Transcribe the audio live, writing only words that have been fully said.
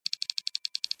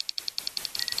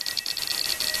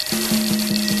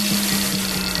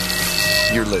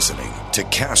You're listening to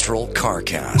Castrol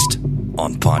CarCast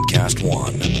on Podcast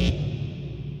One.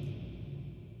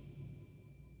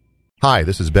 Hi,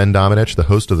 this is Ben Domenech, the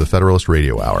host of the Federalist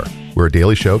Radio Hour. We're a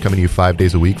daily show coming to you 5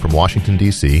 days a week from Washington,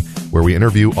 D.C., where we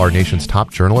interview our nation's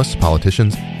top journalists,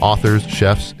 politicians, authors,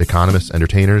 chefs, economists,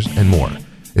 entertainers, and more.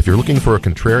 If you're looking for a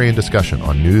contrarian discussion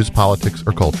on news, politics,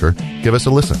 or culture, give us a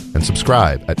listen and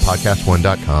subscribe at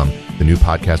podcastone.com, the new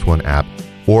Podcast One app,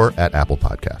 or at Apple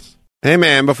Podcasts. Hey,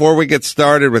 man, before we get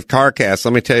started with CarCast,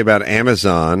 let me tell you about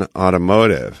Amazon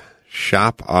Automotive.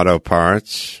 Shop auto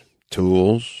parts,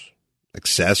 tools,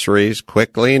 accessories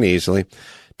quickly and easily.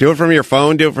 Do it from your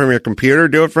phone, do it from your computer,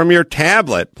 do it from your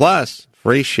tablet. Plus,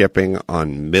 free shipping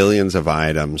on millions of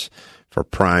items for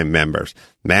Prime members.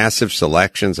 Massive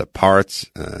selections of parts,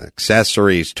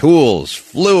 accessories, tools,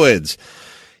 fluids,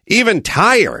 even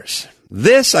tires.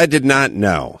 This I did not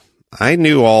know. I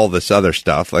knew all this other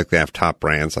stuff, like they have top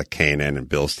brands like Caelan and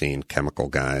Biehn, Chemical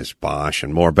Guys, Bosch,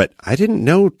 and more, but I didn't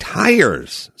know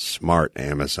tires. Smart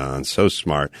Amazon, so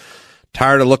smart.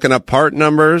 Tired of looking up part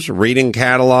numbers, reading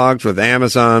catalogs? With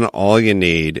Amazon, all you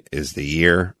need is the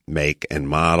year, make, and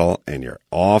model, and you're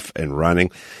off and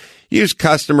running. Use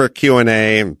customer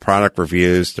Q&A and product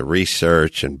reviews to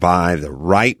research and buy the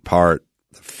right part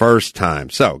the first time.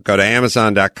 So go to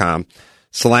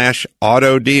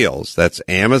Amazon.com/auto deals. That's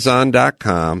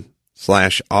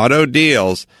Amazon.com/auto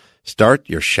deals. Start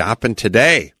your shopping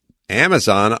today.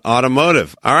 Amazon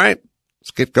Automotive. All right,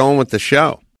 let's get going with the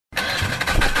show.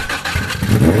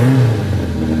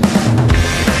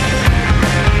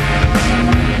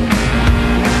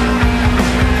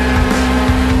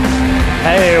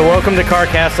 Hey, welcome to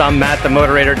CarCast. I'm Matt, the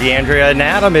moderator, D'Andria, and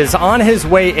Adam is on his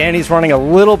way in. He's running a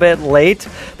little bit late,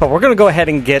 but we're going to go ahead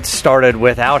and get started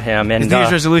without him. And his New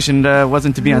Year's resolution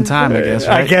wasn't to be on time, I guess,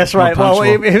 right? I guess, right. Well,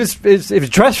 it was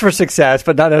dressed for success,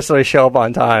 but not necessarily show up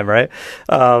on time, right?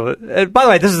 And by the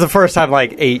way, this is the first time in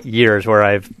like 8 years where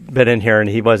I've been in here and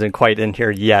he wasn't quite in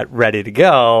here yet, ready to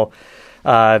go.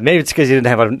 Maybe it's because he didn't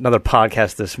have another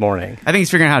podcast this morning. I think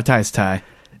he's figuring out how to tie his tie.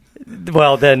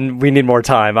 Well, then we need more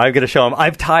time. I'm going to show him.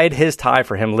 I've tied his tie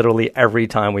for him literally every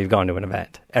time we've gone to an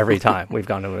event. Every time we've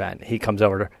gone to an event. He comes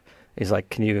over. He's like,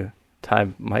 can you tie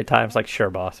my tie? I was like, sure,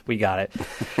 boss. We got it.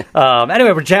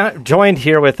 Anyway, we're joined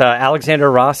here with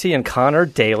Alexander Rossi and Conor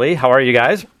Daly. How are you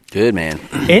guys? Good, man.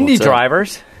 Indy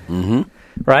drivers. Mm-hmm.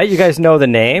 Right? You guys know the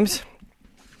names.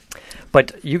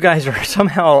 But you guys are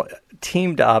somehow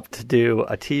teamed up to do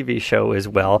a TV show as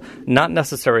well, not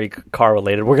necessarily car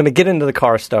related. We're going to get into the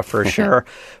car stuff for sure,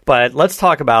 but let's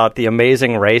talk about The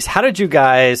Amazing Race. How did you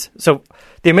guys, so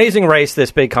The Amazing Race,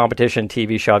 this big competition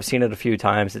TV show, I've seen it a few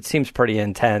times. It seems pretty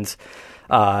intense.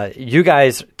 You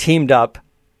guys teamed up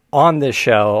on this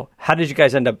show. How did you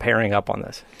guys end up pairing up on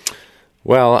this?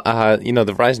 Well,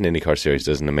 the Verizon IndyCar series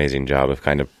does an amazing job of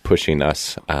kind of pushing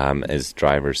us as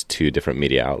drivers to different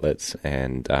media outlets.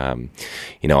 And,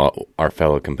 our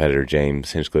fellow competitor,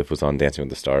 James Hinchcliffe, was on Dancing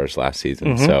with the Stars last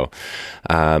season. Mm-hmm. So,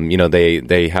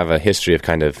 they have a history of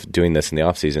kind of doing this in the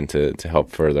offseason to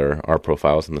help further our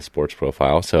profiles and the sports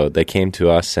profile. So they came to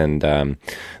us and they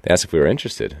asked if we were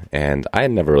interested. And I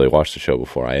had never really watched the show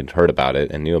before. I had heard about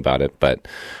it and knew about it, but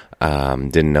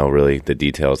didn't know really the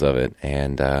details of it.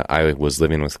 And I was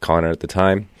living with Conor at the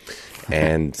time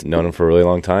and known him for a really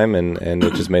long time, and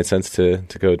it just made sense to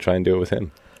go try and do it with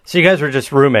him. So you guys were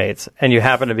just roommates, and you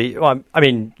happen to be,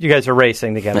 you guys are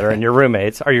racing together, and you're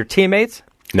roommates. Are your teammates?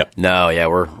 No, yeah,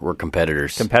 we're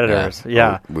competitors. Competitors,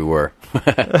 yeah. We were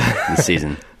this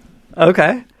season.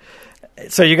 Okay.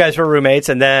 So you guys were roommates,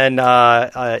 and then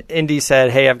Indy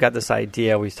said, hey, I've got this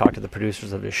idea. We talked to the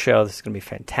producers of the show. This is going to be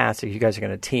fantastic. You guys are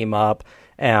going to team up.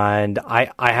 And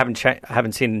I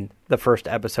haven't seen the first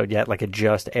episode yet. Like, it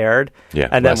just aired. Yeah.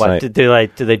 And then what?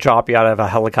 Night. Did they drop you out of a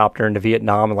helicopter into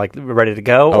Vietnam and like ready to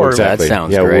go? Oh, exactly. That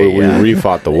sounds great. Yeah, we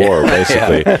refought the war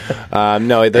basically.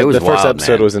 No, the first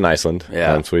episode was in Iceland.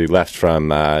 Yeah. So we left from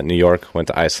New York, went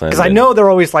to Iceland. Because I know they're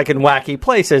always like in wacky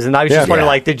places, and I was just wondering,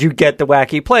 like, did you get the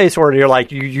wacky place, or you're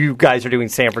like you guys are doing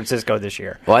San Francisco this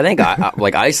year? Well, I think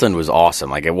like Iceland was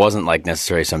awesome. Like, it wasn't like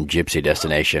necessarily some gypsy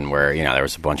destination where there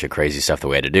was a bunch of crazy stuff that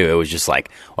we had to do. It was just like,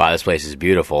 wow, this place is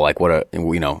beautiful. Like,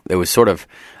 it was sort of,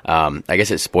 I guess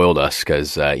it spoiled us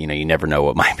because, you never know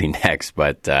what might be next.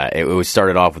 But it was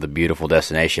started off with a beautiful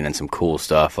destination and some cool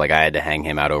stuff. Like, I had to hang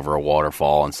him out over a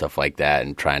waterfall and stuff like that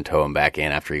and try and tow him back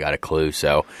in after he got a clue.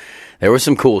 So there was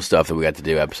some cool stuff that we got to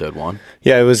do episode 1.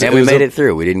 Yeah, it was. And we made it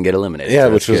through. We didn't get eliminated.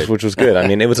 Yeah, so which was good. I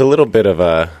mean, it was a little bit of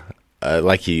a.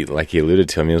 Like he alluded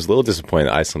to, I mean, I was a little disappointed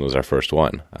that Iceland was our first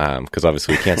one because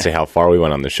obviously we can't say how far we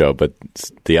went on the show, but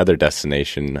the other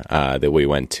destination that we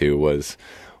went to was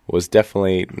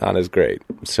definitely not as great.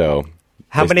 So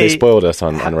They spoiled us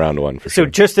on round one for sure. So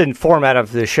just in format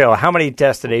of the show, how many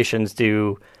destinations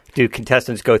do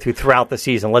contestants go through throughout the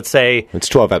season? Let's say it's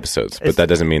 12 episodes, but that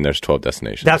doesn't mean there's 12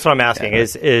 destinations. That's what I'm asking. Yeah.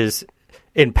 Is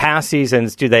in past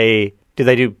seasons do they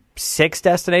do 6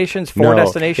 destinations, 4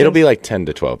 destinations? It'll be like 10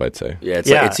 to 12, I'd say. Yeah,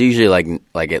 it's usually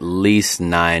like at least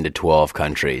 9 to 12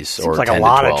 countries. Seems or like 10 a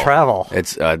lot to 12. of travel.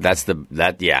 It's I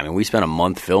mean, we spent a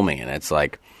month filming, and it's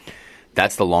like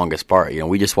that's the longest part.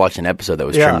 We just watched an episode that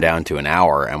was trimmed down to an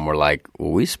hour, and we're like,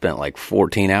 well, we spent like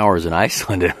 14 hours in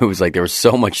Iceland. And it was like there was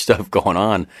so much stuff going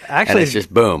on. Actually, and it's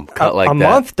just boom, cut like that. A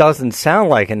month doesn't sound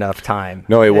like enough time.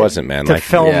 No, it wasn't, man. To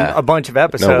film a bunch of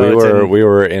episodes. No, we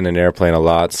were in an airplane a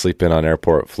lot, sleeping on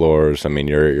airport floors. I mean,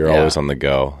 you're always on the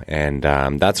go, and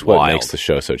that's what makes the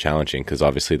show so challenging. Because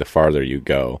obviously, the farther you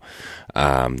go,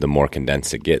 the more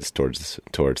condensed it gets towards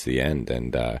the end,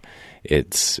 and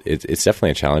it's definitely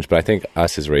a challenge. But I think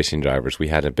us as racing drivers, we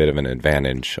had a bit of an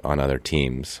advantage on other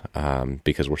teams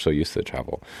because we're so used to the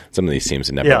travel. Some of these teams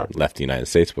have never left the United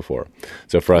States before.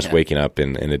 So for us, waking up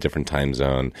in a different time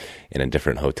zone, in a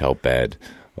different hotel bed,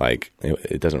 like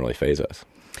it doesn't really faze us.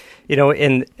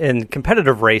 In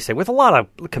competitive racing, with a lot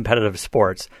of competitive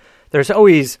sports, there's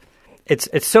always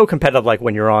it's so competitive, like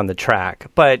when you're on the track.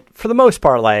 But for the most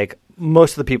part, like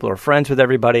most of the people are friends with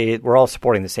everybody. We're all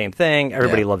supporting the same thing.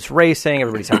 Everybody loves racing.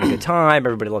 Everybody's having a good time.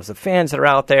 Everybody loves the fans that are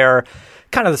out there.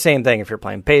 Kind of the same thing if you're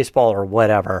playing baseball or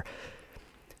whatever.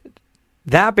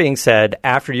 That being said,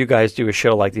 after you guys do a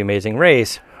show like The Amazing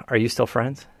Race, are you still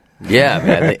friends? Yeah,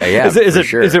 man.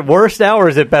 Is it worse now or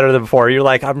is it better than before? You're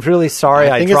like, I'm really sorry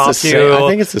I dropped you. I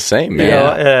think it's the same,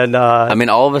 man. And I mean,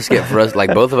 all of us get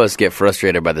both of us get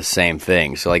frustrated by the same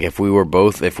thing. So like if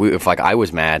like I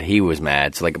was mad, he was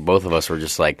mad. So like both of us were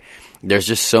just like, there's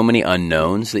just so many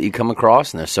unknowns that you come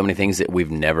across, and there's so many things that we've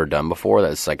never done before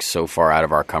that's like so far out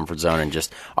of our comfort zone and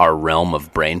just our realm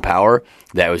of brain power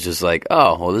that was just like,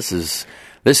 oh, well,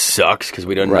 this sucks because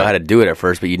we don't know how to do it at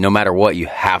first, but no matter what, you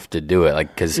have to do it, like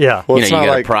because you got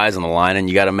a prize on the line, and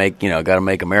you got to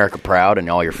make America proud and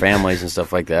all your families and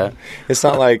stuff like that. It's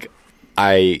not like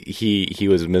he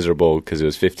was miserable because it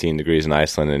was 15 degrees in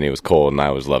Iceland and it was cold, and I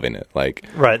was loving it. Like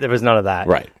there was none of that.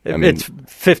 Right, it's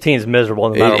 15 is miserable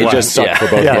no matter what. It just sucked for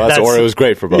both of us, or it was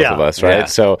great for both of us, right? Yeah.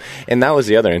 So, and that was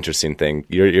the other interesting thing.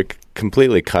 You're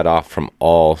completely cut off from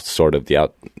all sort of the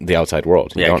outside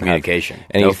world. You don't communication, have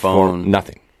any phone,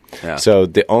 nothing. Yeah. So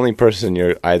the only person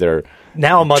you're either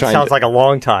now a month sounds like a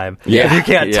long time. Yeah, if you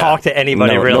can't talk to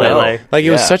anybody really. Like it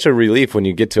was such a relief when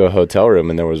you get to a hotel room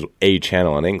and there was a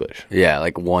channel in English. Yeah,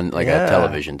 like a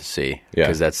television to see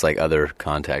because that's like other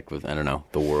contact with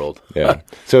the world. Yeah,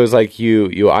 so it's like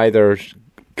you either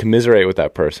commiserate with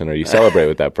that person or you celebrate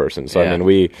with that person. So I mean,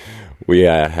 we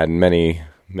had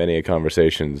many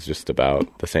conversations just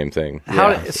about the same thing.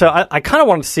 So I kind of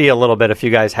want to see a little bit if you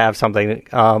guys have something.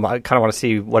 I kind of want to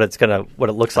see what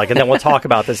it looks like, and then we'll talk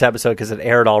about this episode because it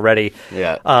aired already.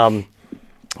 Yeah.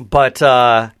 But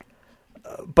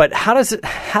how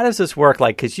does this work?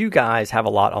 Like, because you guys have a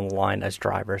lot on the line as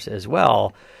drivers as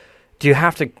well. Do you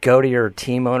have to go to your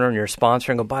team owner and your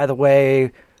sponsor and go, by the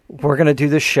way, we're going to do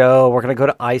this show. We're going to go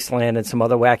to Iceland and some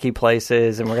other wacky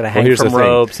places, and we're going to hang from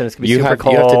ropes, and it's going to be super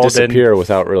cold. You have to disappear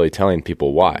without really telling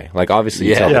people why. Like, obviously,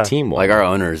 you tell the team why. Like, our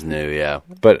owners knew,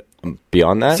 But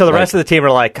beyond that... So the rest of the team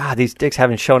are like, God, these dicks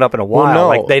haven't shown up in a while. Well, no.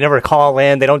 Like, they never call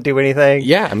in. They don't do anything.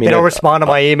 Yeah, I mean... They don't respond to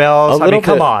my emails.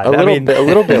 Come on. A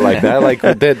little bit like that. Like,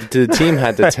 the team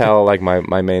had to tell, like,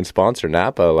 my main sponsor,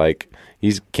 Napa, like,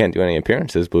 he can't do any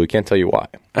appearances, but we can't tell you why.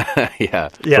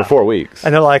 For 4 weeks.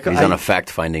 And they're like... He's on a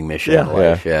fact-finding mission in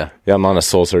life. Yeah, I'm on a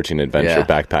soul-searching adventure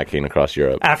backpacking across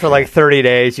Europe. After like 30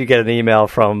 days, you get an email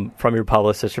from your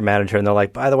publicist or manager, and they're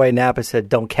like, by the way, Napa said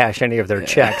don't cash any of their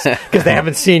checks because they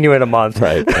haven't seen you in a month.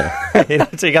 Right.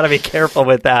 So you got to be careful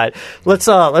with that. Let's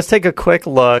take a quick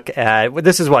look at...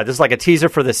 This is what? This is like a teaser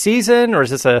for the season, or is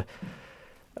this a...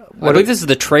 I believe this is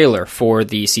the trailer for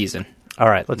the season. All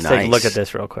right, let's take a look at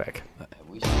this real quick.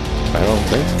 I don't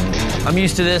think so. I'm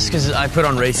used to this because I put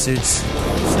on race suits,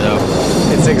 so...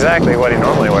 It's exactly what he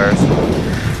normally wears.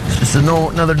 It's just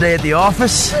another day at the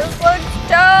office. This looks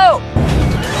dope!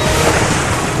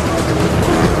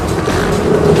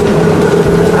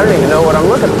 I don't even know what I'm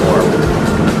looking for.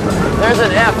 There's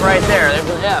an F right there. There's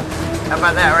an F. How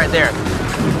about that right there?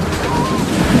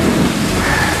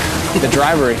 The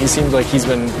driver, he seems like he's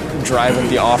been driving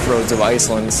the off-roads of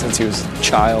Iceland since he was a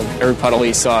child. Every puddle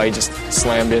he saw, he just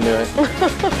slammed into it.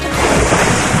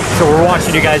 So we're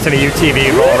watching you guys in a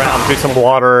UTV roll around through some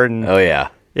water. And yeah.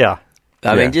 Yeah.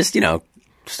 I mean, just,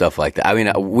 stuff like that. I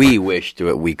mean, we wish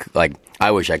we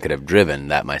I wish I could have driven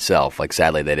that myself. Like,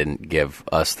 sadly, they didn't give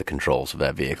us the controls of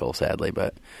that vehicle, sadly.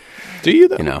 But do you,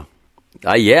 though? You know.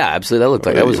 Yeah, absolutely. That looked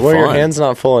like that was Were fun. your hands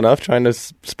not full enough trying to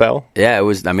spell? Yeah, it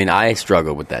was. I mean, I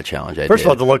struggled with that challenge. First of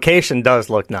all, the location does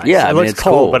look nice. Yeah, it looks it's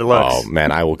cold, cool. but it looks. Oh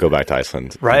man, I will go back to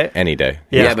Iceland. Right? Any day.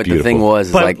 Yeah, but the thing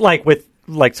was, but like with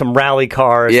like some rally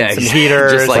cars, and some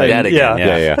heaters, just like that again.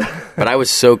 Yeah. But I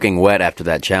was soaking wet after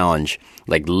that challenge,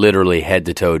 like literally head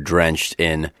to toe, drenched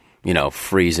in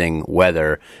freezing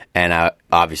weather, and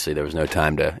obviously there was no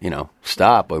time to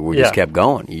stop. But we just kept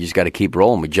going. You just got to keep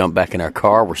rolling. We jumped back in our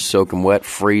car. We're soaking wet,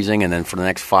 freezing, and then for the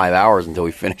next 5 hours until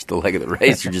we finished the leg of the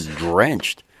race, you're just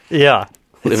drenched. Yeah,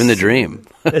 living the dream.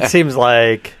 It seems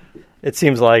like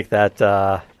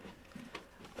that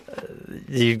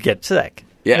you get sick.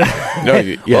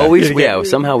 Yeah. Well,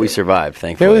 somehow we survived.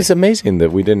 Thankfully, it was amazing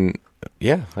that we didn't.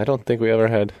 Yeah, I don't think we ever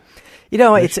had.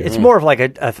 It's more of like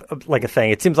a thing.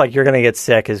 It seems like you're going to get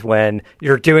sick is when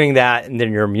you're doing that, and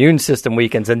then your immune system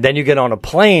weakens, and then you get on a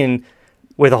plane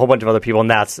with a whole bunch of other people, and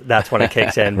that's when it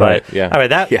kicks in. Right, But I mean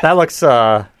that looks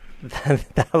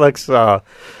that looks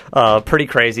pretty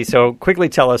crazy. So quickly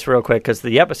tell us real quick, because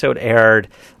the episode aired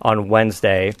on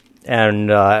Wednesday. And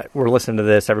we're listening to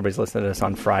this. Everybody's listening to this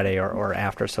on Friday or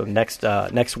after. So next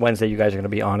Wednesday, you guys are going to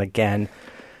be on again.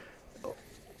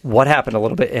 What happened a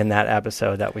little bit in that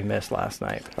episode that we missed last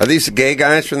night? Are these the gay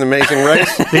guys from The Amazing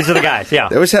Race? These are the guys, yeah.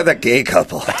 They always have that gay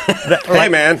couple. Hey,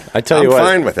 man, I tell you I'm what,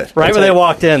 fine with it. Right when they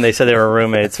walked in, they said they were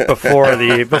roommates before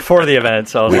the event.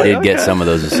 So we did get some of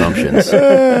those assumptions.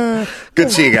 Good to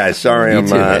see you guys. Sorry,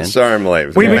 I'm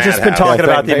late. We've just been talking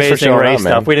about the Amazing Race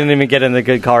stuff. We didn't even get into the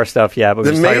good car stuff yet. But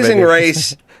the Amazing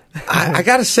Race. I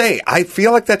got to say, I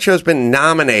feel like that show's been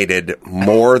nominated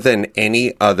more than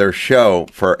any other show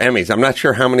for Emmys. I'm not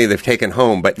sure how many they've taken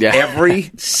home, but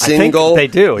every single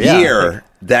year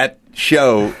that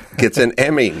show gets an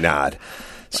Emmy nod.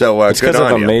 So it's because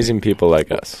of amazing people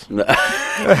like us.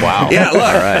 Wow. Yeah, look.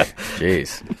 All right.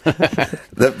 Jeez.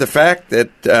 The fact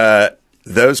that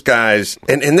those guys,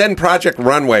 and then Project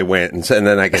Runway wins, and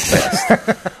then I get pissed.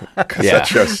 Because that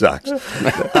show sucks.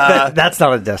 That's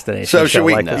not a destination. So should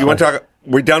we? You want to talk?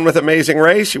 We're done with Amazing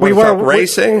Race. You want to talk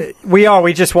racing? We are.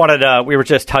 We just wanted. We were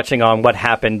just touching on what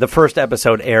happened. The first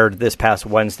episode aired this past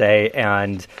Wednesday,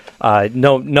 and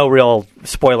no real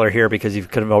spoiler here because you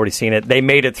could have already seen it. They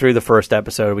made it through the first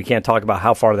episode. We can't talk about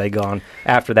how far they gone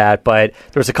after that, but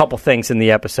there's a couple things in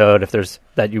the episode. If there's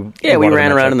that you we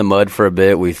ran around in the mud for a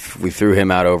bit. We threw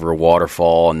him out over a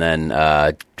waterfall, and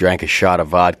then drank a shot of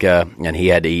vodka, and he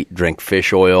had to drink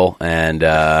fish oil, and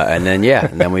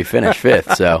then we finished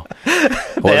fifth. So.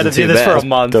 They had to do this for a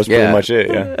month. That's pretty much it,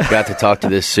 yeah. Got to talk to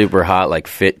this super hot,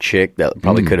 fit chick that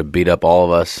probably could have beat up all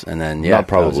of us. And then, Not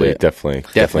probably, definitely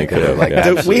could have.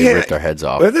 Absolutely ripped our heads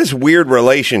off. We have this weird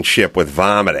relationship with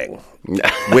vomiting,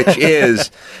 which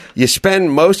is you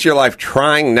spend most of your life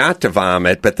trying not to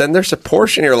vomit, but then there's a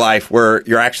portion of your life where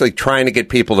you're actually trying to get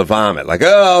people to vomit. Like,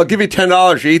 I'll give you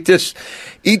 $10. You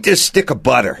eat this stick of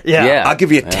butter. Yeah. I'll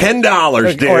give you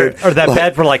 $10, dude. Or that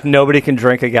bad for nobody can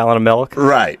drink a gallon of milk.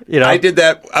 Right. I did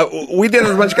that. We did it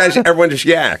with a bunch of guys. Everyone just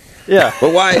yacked. Yeah.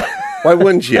 But why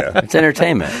wouldn't you? It's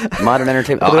entertainment. Modern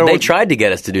entertainment. They tried to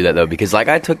get us to do that, though, because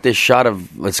I took this shot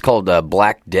of, it's called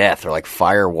Black Death or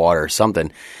fire water or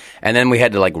something. And then we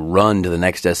had to run to the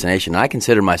next destination. I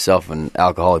consider myself an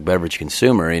alcoholic beverage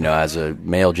consumer, as a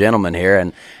male gentleman here,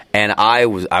 and I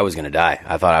was going to die.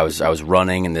 I thought I was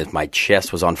running, and my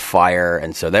chest was on fire,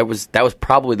 and so that was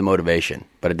probably the motivation,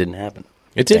 but it didn't happen.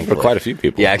 It did for quite a few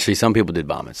people. Yeah, actually, some people did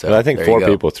vomit. So but I think 4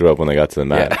 people threw up when they got to the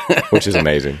mat, which is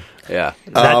amazing. Yeah,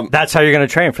 that's how you're going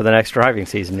to train for the next driving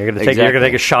season. You're going to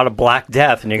take a shot of Black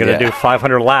Death, and you're going to do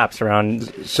 500 laps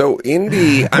around. So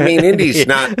Indy's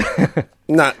not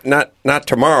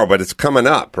tomorrow, but it's coming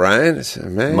up, right? It's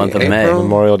month of May,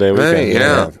 Memorial Day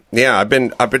weekend. Yeah. I've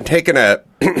been taking a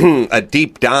a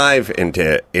deep dive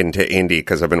into Indy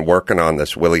because I've been working on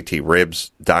this Willie T.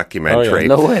 Ribbs documentary.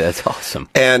 No way, that's awesome,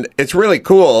 and it's really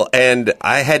cool. And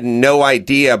I had no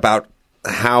idea about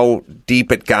how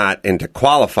deep it got into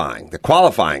qualifying. The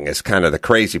qualifying is kind of the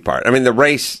crazy part. I mean, the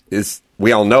race is,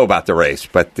 we all know about the race,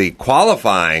 but the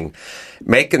qualifying,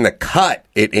 making the cut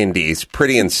at Indy is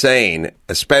pretty insane,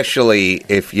 especially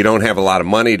if you don't have a lot of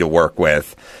money to work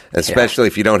with, especially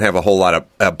if you don't have a whole lot of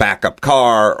a backup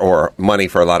car or money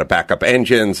for a lot of backup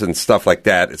engines and stuff like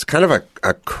that. It's kind of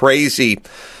a crazy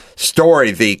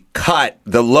story. The cut,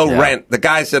 the low rent, the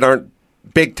guys that aren't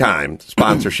big time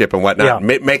sponsorship and whatnot,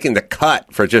 making the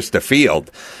cut for just the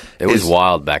field. It was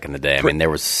wild back in the day. I mean, there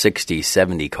was 60,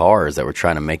 70 cars that were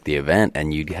trying to make the event,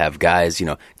 and you'd have guys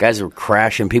were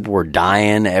crashing, people were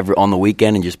dying on the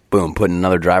weekend, and just boom, putting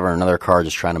another driver in another car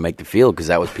just trying to make the field because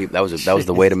that was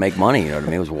the way to make money. You know what I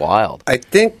mean? It was wild. I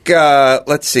think.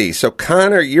 Let's see. So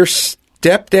Conor, your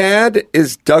stepdad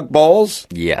is Doug Bowles?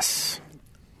 Yes,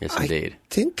 indeed. I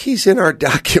think he's in our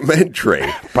documentary.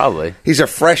 Probably. He's a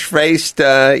fresh-faced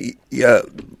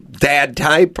dad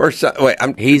type or something. Wait,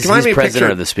 he's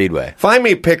president of the Speedway. Find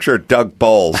me a picture of Doug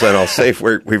Bowles, and I'll say if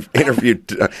we've interviewed.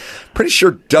 Pretty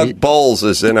sure Doug Bowles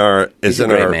is in our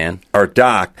our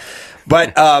doc.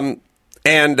 But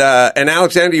and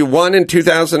Alexander, you won in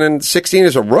 2016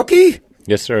 as a rookie.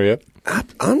 Yes, sir. Yep.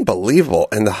 Unbelievable.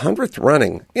 And the 100th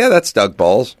running. Yeah, that's Doug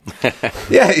Bowles.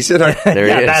 Yeah, he's in our... There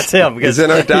he is. That's him. He's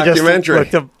in our documentary. He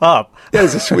just looked him up. Yeah,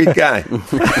 he's a sweet guy.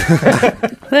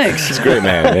 Thanks. He's a great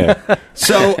man, yeah.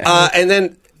 So, and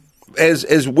then,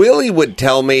 as Willie would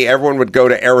tell me, everyone would go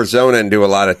to Arizona and do a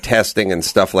lot of testing and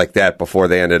stuff like that before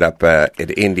they ended up at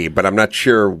Indy, but I'm not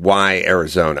sure why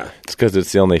Arizona. It's because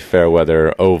it's the only fair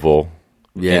weather oval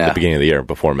in the beginning of the year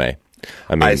before May.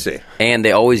 I see. And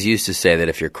they always used to say that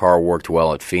if your car worked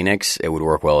well at Phoenix, it would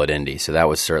work well at Indy. So that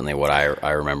was certainly what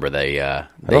I remember. They I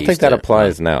don't think that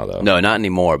applies now, though. No, not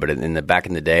anymore. But back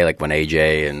in the day, like when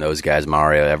AJ and those guys,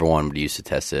 Mario, everyone used to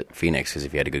test at Phoenix because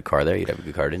if you had a good car there, you'd have a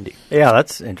good car at Indy. Yeah,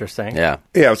 that's interesting. Yeah,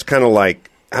 it's kind of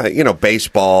like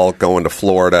baseball going to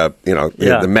Florida.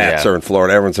 The Mets are in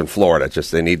Florida. Everyone's in Florida.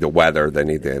 Just they need the weather. They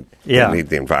need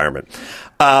the environment.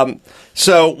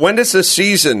 So when does the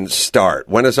season start?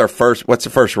 What's the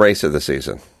first race of the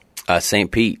season?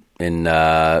 St. Pete in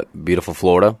beautiful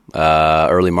Florida,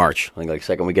 early March. I think like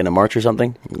second weekend of March or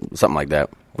something like that.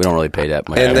 We don't really pay that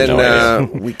much. And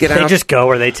then we get out. They just go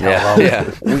where they tell them.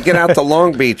 Yeah. We get out to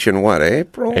Long Beach in what,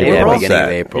 April? Beginning of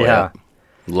April. Yeah.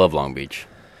 Love Long Beach.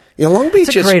 Yeah, Long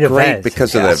Beach is great event.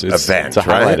 because of the event. It's a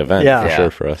highlight event for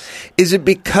sure for us. Is it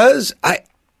because I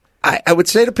would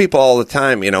say to people all the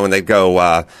time, when they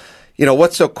go,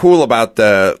 what's so cool about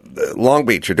the Long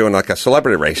Beach? You're doing like a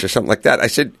celebrity race or something like that. I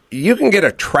said, you can get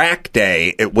a track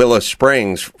day at Willow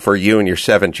Springs for you and your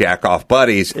 7 jack-off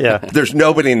buddies. Yeah. There's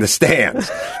nobody in the stands.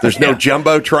 There's no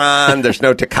Jumbotron. There's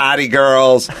no Tecate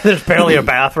girls. There's barely a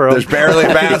bathroom. There's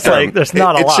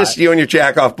not a lot. It's just you and your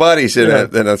jack-off buddies in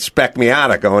a Spec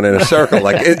Miata going in a circle.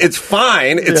 It's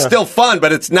fine. It's still fun,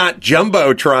 but it's not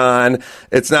Jumbotron.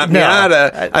 It's not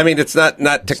Miata. I mean, it's not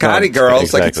Tecate girls.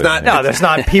 Exactly. It's not. No, there's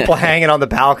not people hanging on the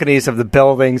balconies of the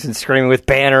buildings and screaming with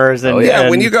banners. And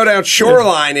when you go down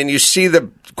Shoreline and you see the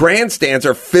grandstands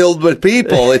are filled with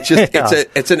people, it's just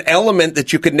it's an element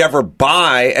that you could never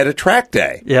buy at a track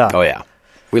day. Yeah. Oh yeah,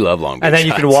 we love Long Beach. And then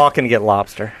you can walk and get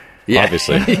lobster. Yeah.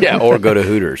 Obviously. Or go to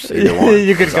Hooters. Either one.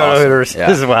 You could go to Hooters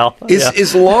as well.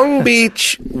 Is Long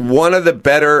Beach one of the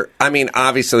better? I mean,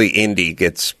 obviously Indy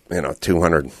gets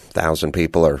 200,000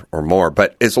 people or more,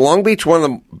 but is Long Beach one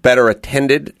of the better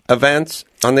attended events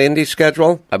on the Indy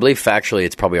schedule? I believe factually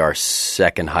it's probably our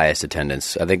second highest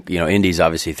attendance. I think Indy's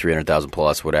obviously 300,000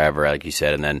 plus, whatever, like you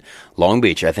said, and then Long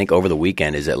Beach, I think over the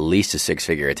weekend is at least a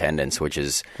 6-figure attendance, which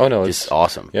is just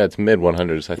awesome. Yeah, it's mid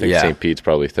 100s. I think St. Pete's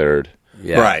probably third.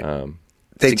 Yeah. Right.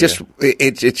 It's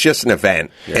just an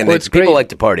event. Yeah. And it's people like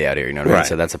to party out here, you know what I mean?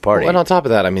 So that's a party. Well, and on top of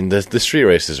that, I mean, the street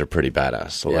races are pretty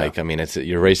badass. So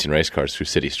you're racing race cars through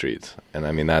city streets. And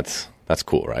I mean, that's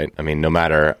cool, right? I mean, no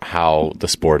matter how the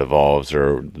sport evolves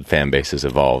or fan bases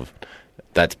evolve,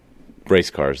 that's race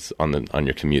cars on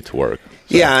your commute to work.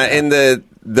 So, and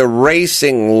the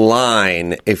racing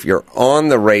line, if you're on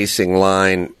the racing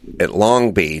line at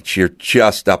Long Beach, you're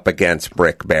just up against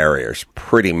brick barriers,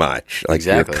 pretty much. Like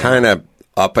you're kind of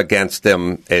up against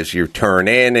them as you turn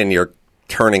in and you're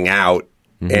turning out.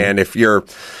 Mm-hmm. And if you're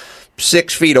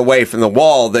 6 feet away from the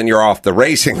wall, then you're off the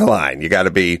racing line. You got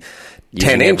to be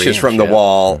 10 inches from the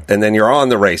wall, and then you're on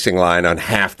the racing line on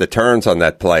half the turns on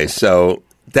that place. So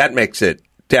that makes it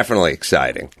definitely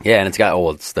exciting. Yeah, and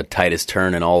it's the tightest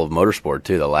turn in all of motorsport,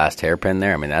 too, the last hairpin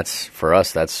there. I mean, that's, for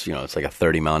us, it's like a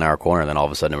 30-mile-an-hour corner, and then all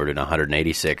of a sudden we're doing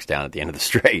 186 down at the end of the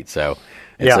straight. So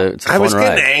it's a fun I was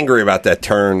ride. getting angry about that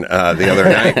turn the other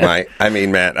night, Mike. I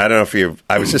mean, Matt, I don't know if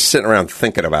I was just sitting around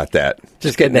thinking about that.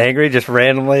 Just getting angry, just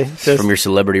randomly? From your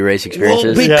celebrity race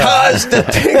experiences? Well, because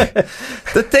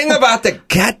the thing about that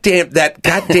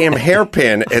goddamn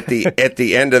hairpin at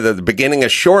the end of the beginning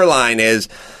of Shoreline is,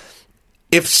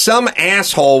 if some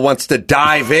asshole wants to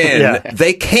dive in,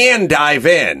 they can dive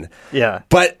in. Yeah.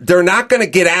 But they're not going to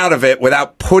get out of it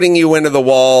without putting you into the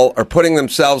wall or putting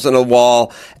themselves in a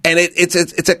wall. And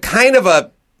it's a kind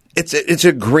of it's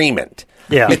agreement.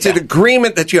 Yeah. It's an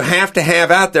agreement that you have to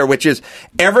have out there, which is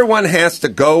everyone has to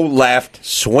go left,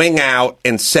 swing out,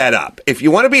 and set up. If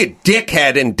you want to be a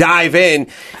dickhead and dive in,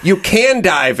 you can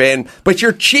dive in, but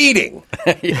you're cheating.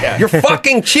 You're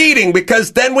fucking cheating,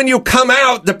 because then when you come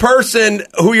out, the person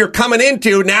who you're coming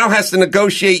into now has to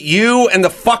negotiate you and the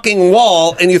fucking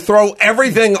wall, and you throw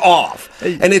everything off.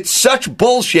 And it's such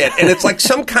bullshit, and it's like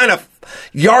some kind of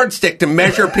yardstick to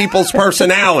measure people's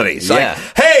personalities. Like,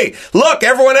 hey, look,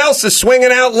 everyone else is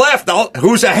swinging out left.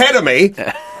 Who's ahead of me?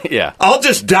 I'll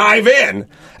just dive in,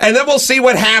 and then we'll see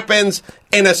what happens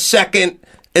in a second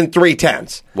and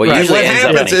 3/10. Well, usually what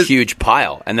ends up in a huge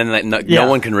pile, and then no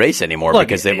one can race anymore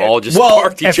because they've all just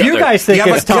parked each other. If you guys think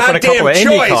it's tough in a couple of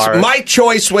IndyCars, my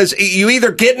choice was you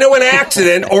either get into an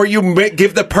accident or you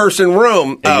give the person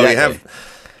room. Exactly.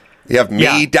 You have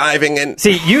me diving in.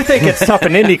 See, you think it's tough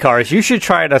in IndyCars. You should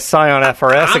try to Scion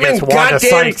FRS against Wanda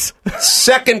Sykes.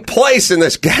 Second place in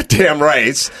this goddamn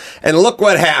race, and look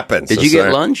what happens. Did you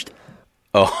get lunged?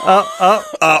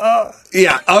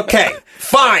 Yeah, okay.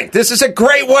 Fine. This is a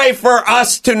great way for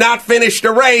us to not finish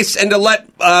the race and to let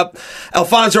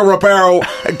Alfonso Ribeiro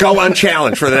go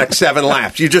unchallenged for the next 7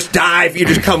 laps. You just dive. You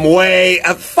just come way.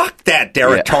 Fuck that,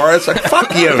 Derek Torres. Like,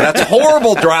 fuck you. That's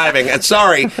horrible driving. And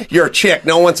sorry, you're a chick.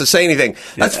 No one wants to say anything.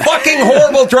 That's fucking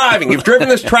horrible driving. You've driven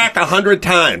this track 100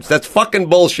 times. That's fucking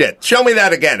bullshit. Show me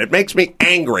that again. It makes me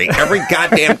angry every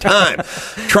goddamn time.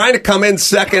 Trying to come in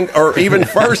second or even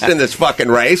first in this fucking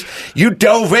race, you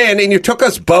dove in and you took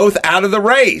us both out of the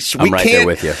race. I'm right there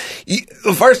with you.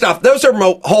 First off, those are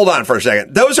hold on for a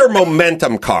second. Those are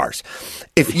momentum cars.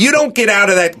 If you don't get out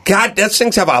of that, those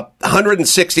things have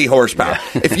 160 horsepower.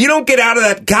 If you don't get out of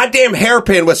that goddamn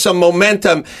hairpin with some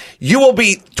momentum, you will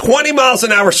be 20 miles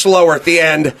an hour slower at the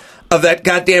end of that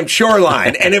goddamn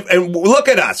shoreline. And look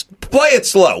at us. Play it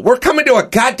slow. We're coming to a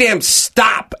goddamn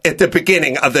stop at the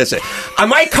beginning of this.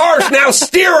 My car's now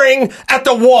steering at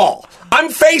the wall. I'm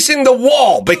facing the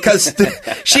wall because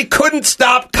she couldn't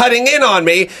stop cutting in on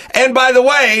me. And by the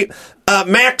way,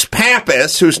 Max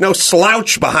Pappas, who's no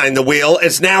slouch behind the wheel,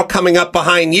 is now coming up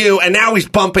behind you, and now he's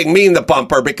bumping me in the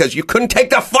bumper because you couldn't take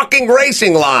the fucking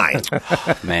racing line.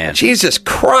 Man. Jesus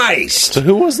Christ. So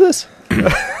who was this?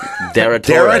 Dara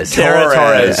Torres.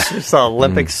 She's an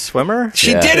Olympic swimmer.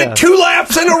 She did it 2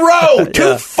 laps in a row.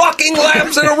 2 fucking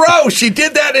laps in a row. She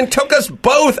did that and took us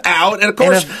both out. And, of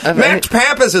course, Max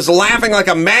Pappas is laughing like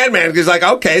a madman. He's like,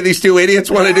 okay, these 2 idiots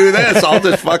want to do this. I'll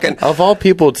just fucking... Of all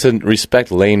people to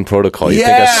respect lane protocol, you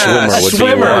think a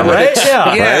swimmer would be right?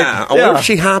 Yeah. I wonder if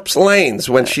she hops lanes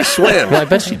when she swims. Well, I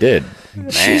bet she did. Man.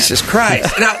 Jesus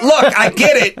Christ. Now, look, I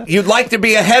get it. You'd like to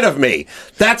be ahead of me.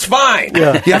 That's fine.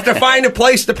 Yeah. You have to find a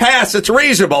place to pass that's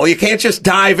reasonable. You can't just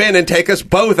dive in and take us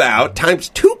both out times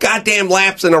 2 goddamn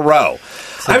laps in a row.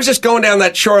 I was just going down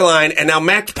that shoreline, and now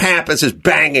Max Pappas is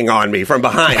banging on me from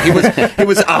behind. He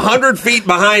was 100 feet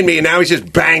behind me, and now he's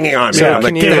just banging on me. So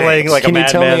can you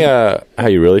tell me how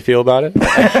you really feel about it?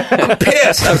 I'm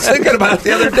pissed. I was thinking about it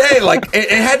the other day. Like,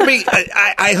 it had to be...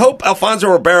 I hope Alfonso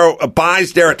Ribeiro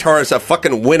buys Dara Torres a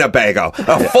fucking Winnebago,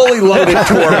 a fully loaded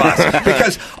tour bus,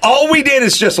 because all we did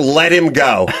is just let him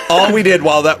go. All we did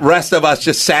while the rest of us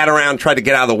just sat around trying to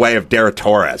get out of the way of Dara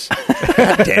Torres.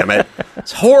 God damn it.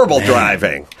 It's horrible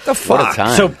driving. The fuck? What a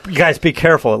time. So, you guys, be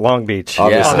careful at Long Beach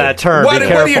on that turn. What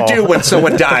do you do when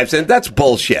someone dives in? That's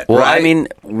bullshit, well, right? I mean,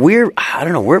 we're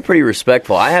pretty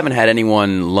respectful. I haven't had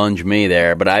anyone lunge me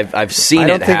there, but I've seen it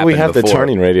happen. I don't think we have before. the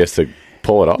turning radius to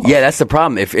pull it off. Yeah, that's the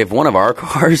problem. If one of our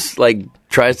cars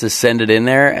tries to send it in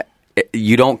there,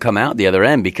 you don't come out the other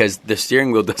end because the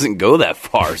steering wheel doesn't go that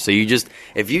far. So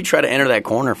if you try to enter that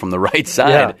corner from the right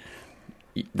side,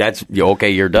 that's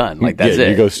okay. You're done. That's it.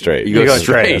 You go straight. You go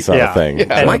straight. That's not a thing.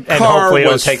 Yeah. And my car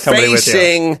was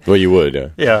facing. Well, you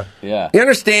would. Yeah. You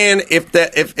understand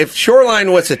if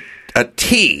Shoreline was a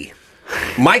T,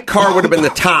 my car would have been the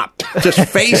top, just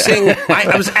facing.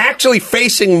 I was actually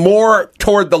facing more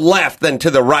toward the left than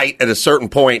to the right at a certain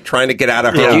point, trying to get out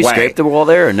of her way. Did you scrape the wall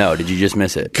there, or no? Did you just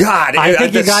miss it? God, I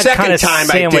think the second time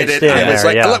I did it, I was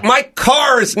like, look, my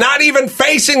car is not even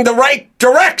facing the right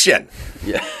direction.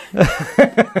 Yeah.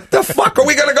 The fuck are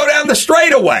we going to go down the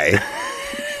straightaway?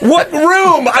 What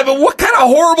room? I mean, what kind of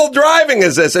horrible driving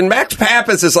is this? And Max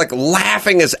Pappas is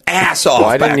laughing his ass off.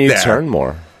 Why didn't you there. turn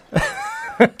more?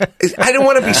 I didn't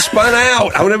want to be spun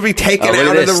out. I want to be taken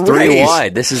out of the 3 race.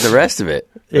 wide. This is the rest of it.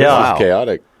 Yeah. Wow.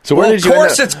 Chaotic. So Of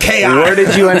course it's chaotic. Where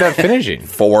did you end up finishing?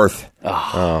 4th.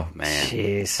 Oh, man.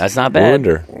 Jeez. That's not bad.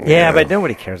 Wonder. Yeah, but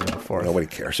nobody cares about fourth. Nobody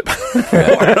cares about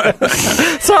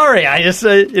it. Sorry, I just,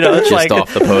 it's Just like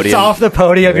off the podium. It's off the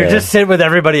podium. You're just sitting with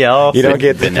everybody else. You don't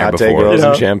get the Been there Tate before. girls You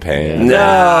know? and champagne.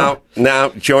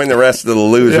 No, join the rest of the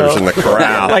losers in the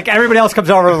corral. Like everybody else comes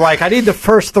over, like I need the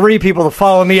first 3 people to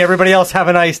follow me. Everybody else have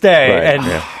a nice day, Right.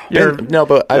 and you're No,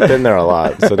 but I've been there a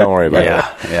lot, so don't worry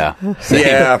about it.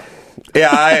 Yeah.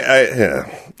 Yeah.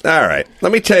 All right.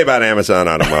 Let me tell you about Amazon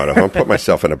Automotive. I'm going to put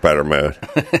myself in a better mood.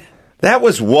 That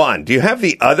was one. Do you have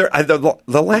the other?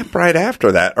 The lap right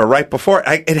after that, or right before?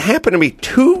 It happened to me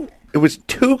It was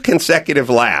 2 consecutive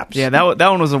laps. Yeah, that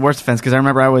one was the worst offense because I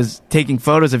remember I was taking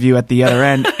photos of you at the other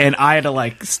end, and I had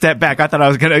to step back. I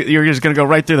thought you were just gonna go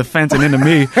right through the fence and into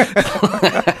me.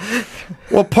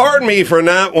 Well, pardon me for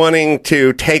not wanting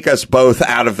to take us both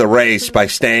out of the race by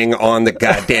staying on the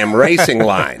goddamn racing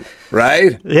line,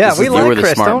 right? Yeah, we like were the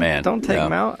Chris. smart Don't, man. don't take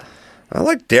him out. I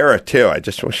like Dara, too. I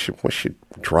just wish she'd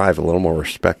drive a little more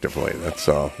respectively. That's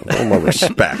all. A little more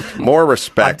respect. More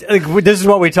respect. This is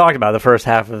what we talked about the first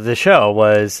half of the show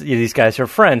was these guys are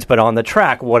friends, but on the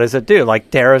track, what does it do?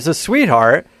 Like, Dara's a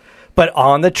sweetheart, but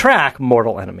on the track,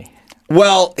 mortal enemy.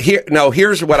 Well,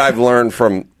 here's what I've learned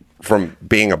from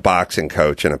being a boxing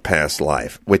coach in a past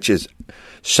life, which is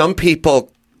some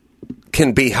people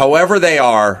can be however they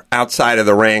are outside of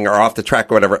the ring or off the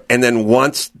track or whatever, and then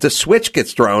once the switch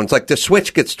gets thrown, it's like the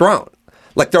switch gets thrown.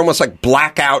 Like they're almost like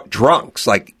blackout drunks.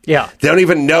 Like they don't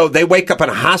even know. They wake up in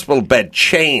a hospital bed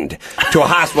chained to a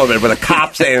hospital bed with a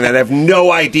cop saying that they have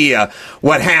no idea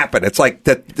what happened. It's like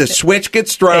the switch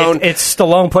gets thrown. It's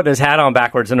Stallone putting his hat on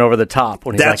backwards and over the top.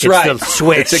 When he's That's like, right. It's the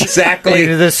switch. It's exactly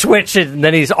the switch, and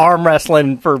then he's arm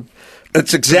wrestling for.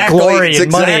 It's exactly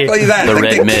that. The like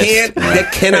red mist. They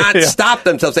cannot stop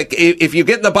themselves. Like if you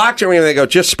get in the boxing ring and they go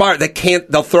just spar, they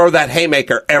can't. They'll throw that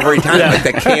haymaker every time. Like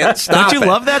they can't stop. Don't you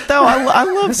love that though? I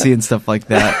love seeing stuff like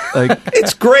that. Like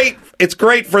it's great. It's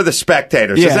great for the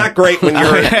spectators. Yeah. It's not great when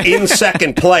you're in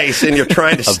second place and you're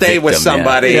trying to stay with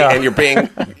somebody and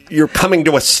you're coming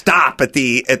to a stop at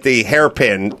the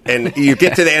hairpin and you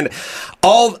get to the end.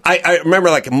 I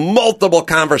remember like multiple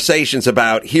conversations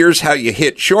about here's how you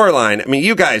hit shoreline. I mean,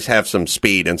 you guys have some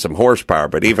speed and some horsepower,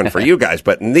 but even for you guys,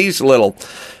 but in these little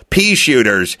pea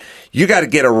shooters, you got to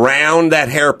get around that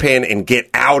hairpin and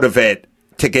get out of it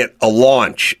to get a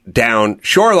launch down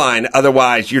shoreline.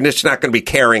 Otherwise, you're just not going to be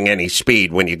carrying any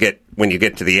speed when you get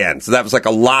to the end. So that was like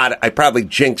a lot. I probably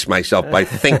jinxed myself by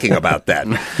thinking about that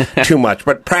too much.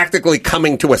 But practically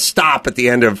coming to a stop at the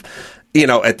end of,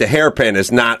 at the hairpin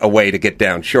is not a way to get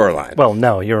down shoreline. Well,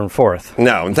 no, you're in fourth.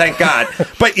 No, and thank God.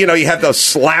 But, you have those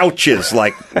slouches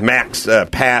like Max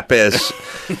Pappas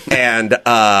and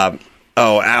Al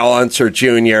Unser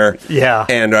Jr. Yeah.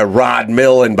 And Rod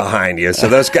Millen behind you. So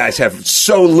those guys have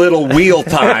so little wheel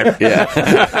time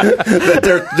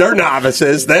that they're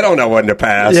novices. They don't know when to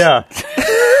pass. Yeah.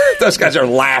 Those guys are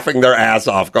laughing their ass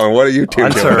off going, what are you two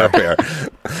doing up here?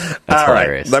 All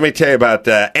right. hilarious. Let me tell you about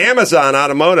Amazon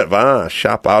Automotive.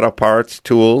 Shop auto parts,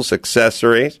 tools,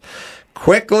 accessories.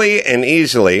 Quickly and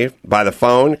easily by the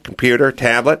phone, computer,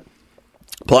 tablet.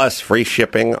 Plus free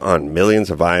shipping on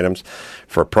millions of items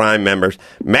for Prime members.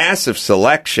 Massive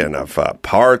selection of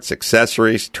parts,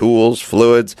 accessories, tools,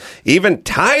 fluids, even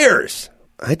tires.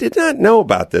 I did not know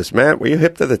about this, Matt. Were you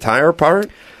hip to the tire part?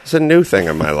 It's a new thing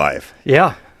in my life.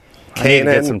 Yeah. I need to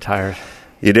get Caelan. some tires.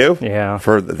 You do? Yeah.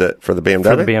 For the BMW? For the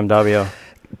BMW.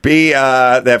 They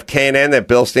have Caelan, they have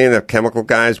Bilstein, they have chemical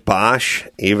guys, Bosch,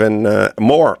 even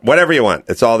more. Whatever you want.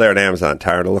 It's all there at Amazon.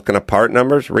 Tired of looking up part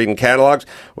numbers, reading catalogs?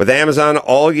 With Amazon,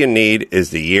 all you need is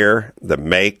the year, the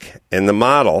make, and the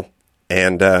model.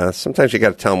 And sometimes you got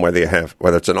to tell them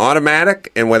whether it's an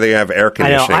automatic and whether you have air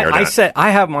conditioning or not. I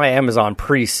have my Amazon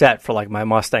preset for like my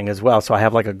Mustang as well, so I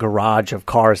have like a garage of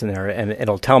cars in there, and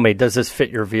it'll tell me, does this fit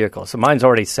your vehicle? So mine's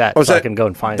already set, so I can go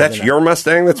and find it. That's your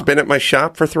Mustang that's been at my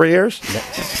shop for 3 years?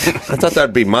 I thought that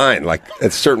would be mine. Like at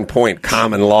a certain point,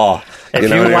 common law. If you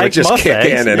know, you it would like just Mustangs,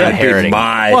 kick in and it'd be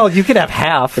my. Well, you could have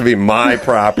half. It'd be my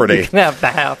property. You can have the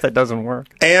half that doesn't work.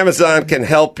 Amazon can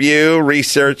help you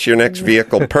research your next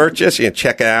vehicle purchase. You can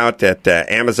check it out at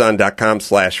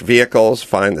Amazon.com/vehicles.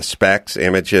 Find the specs,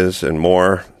 images, and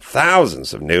more.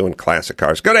 Thousands of new and classic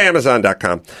cars. Go to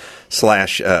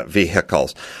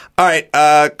Amazon.com/vehicles. All right,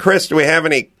 Chris, do we have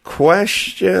any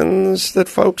questions that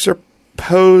folks are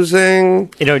posing?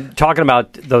 Talking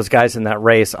about those guys in that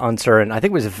race, Unser, and I think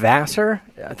it was Vassar.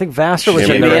 I think Vassar was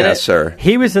in it.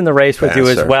 He was in the race with you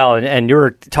as Vassar. well, and you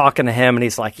were talking to him, and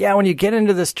he's like, "Yeah, when you get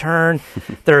into this turn,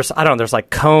 there's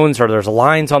like cones or there's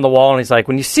lines on the wall," and he's like,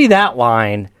 "When you see that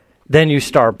line, then you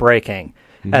start braking."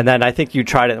 And then I think you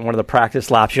tried it in one of the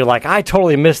practice laps. You're like, I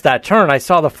totally missed that turn. I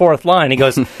saw the fourth line. He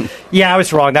goes, yeah, I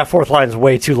was wrong. That fourth line is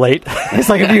way too late. It's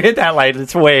like, if you hit that light,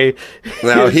 it's way...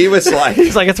 No, he was like...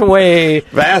 He's like, it's way...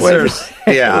 Vassar's,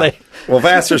 yeah. late. Well,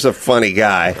 Vassar's a funny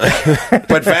guy.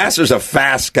 But Vassar's a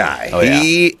fast guy. Oh, yeah.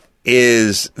 He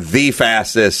is the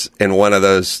fastest in one of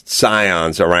those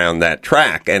scions around that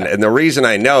track. And the reason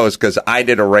I know is because I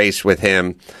did a race with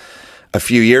him a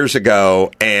few years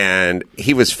ago, and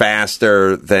he was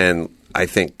faster than, I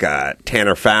think,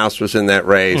 Tanner Faust was in that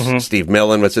race. Steve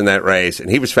Millen was in that race, and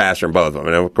he was faster than both of them.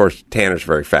 And, of course, Tanner's a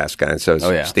very fast guy, and so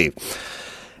is Steve.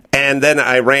 And then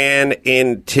I ran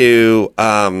into,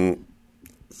 who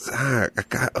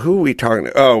are we talking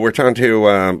to? Oh, we're talking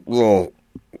to,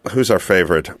 who's our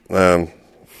favorite?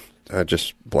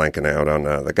 Just blanking out on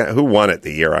the guy who won it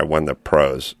the year I won the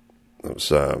pros. It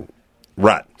was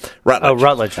Rutledge. Oh,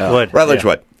 Rutledge Wood. Rutledge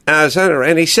Wood.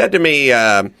 And he said to me,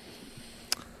 oh,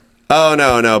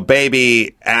 no,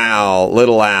 baby Al,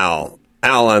 little Al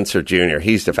Unser Jr.,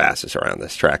 he's the fastest around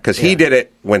this track. Because he did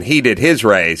it when he did his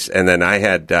race, and then I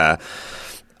had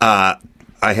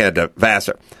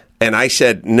Vassar. And I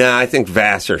said, no, I think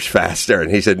Vassar's faster. And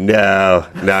he said, no,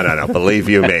 believe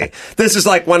you me. This is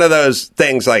like one of those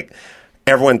things like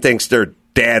everyone thinks their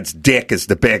dad's dick is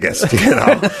the biggest, you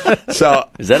know. So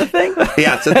is that a thing?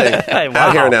 Yeah, it's a thing. Wow.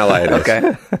 Out here in LA it is.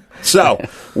 Okay. So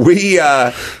we,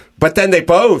 but then they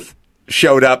both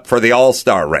showed up for the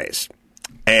All-Star race.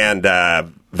 And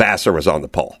Vassar was on the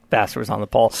pole.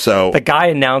 So the guy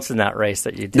announced in that race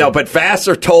that you did. No, but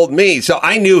Vassar told me, so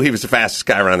I knew he was the fastest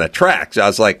guy around that track. So I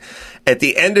was like, at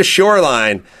the end of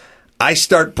Shoreline, I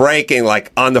start braking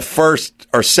like on the first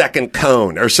or second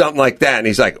cone or something like that. And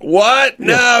he's like, what?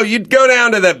 No, you'd go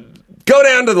down to the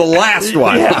last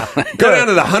one. Go down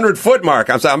to the 100-foot mark.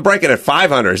 I'm braking at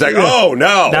 500. He's like, oh,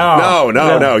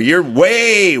 no. You're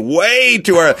way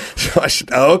too early. So I said,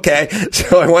 oh, okay.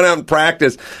 So I went out and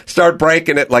practiced, started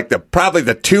braking at like probably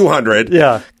the 200.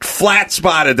 Yeah. Flat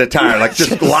spotted the tire, like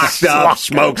just locked up,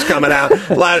 smoke's coming out.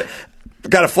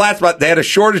 Got a flat spot. They had a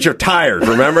shortage of tires,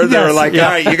 remember? They were like, all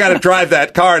right, you got to drive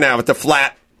that car now with the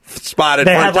flat spotted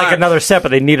They front had like tire. another step, but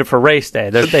they need it for race day.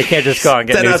 They can't just go out and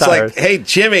get Then new I was tires. like, hey,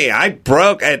 Jimmy, I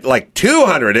broke at like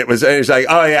 200. He was like,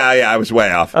 oh, yeah, I was way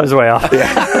off. I was way off. Go He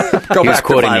was back to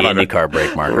quoting the 500. IndyCar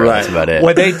brake marker. Right. That's about it.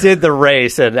 When they did the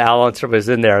race and Al Unser was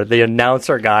in there, the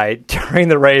announcer guy during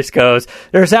the race goes,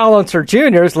 there's Al Unser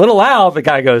Jr., little Al. The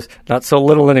guy goes, not so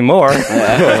little anymore.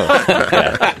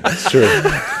 That's true.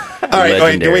 All right,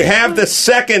 wait, do we have the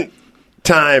second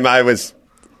time I was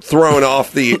thrown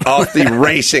off the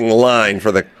racing line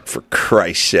for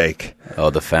Christ's sake? Oh,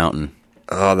 the fountain.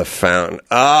 Oh, the fountain.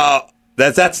 Oh,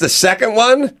 that's the second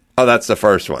one? Oh, that's the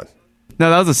first one. No,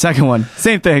 that was the second one.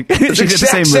 Same thing. She did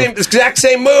the exact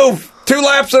same move. 2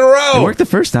 laps in a row. It worked the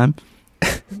first time.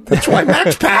 That's why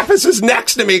Max Pappas is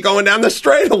next to me going down the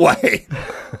straightaway.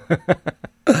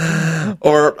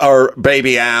 or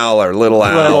Baby Al or Little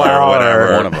Al or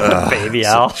whatever. One of them. Baby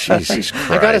Al. Jesus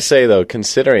Christ. I gotta say though,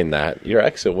 considering that your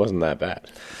exit wasn't that bad.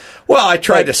 Well, I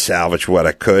tried to salvage what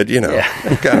I could. You know,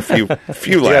 got a few laps.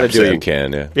 You gotta do what in. you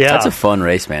can. Yeah. That's a fun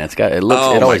race, man. It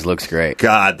always looks great.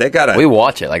 God, they got We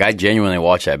watch it. Like I genuinely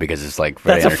watch that because it's like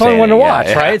very That's a fun one to watch,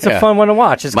 right? It's a fun one to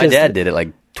watch. My dad did it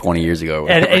like 20 years ago.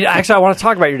 And actually, I want to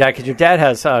talk about your dad because your dad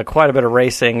has quite a bit of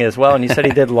racing as well. And you said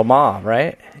he did Le Mans,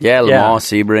 right? Yeah, Le Mans,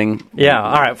 Sebring. Yeah.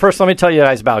 All right. First, let me tell you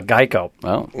guys about Geico.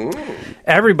 Oh.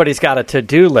 Everybody's got a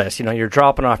to-do list. You know, you're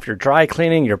dropping off your dry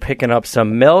cleaning, you're picking up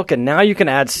some milk, and now you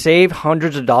can save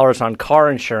hundreds of dollars on car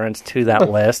insurance to that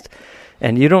list.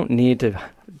 And you don't need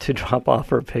to drop off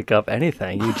or pick up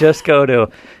anything. You just go to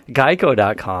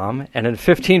geico.com, and in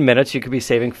 15 minutes, you could be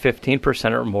saving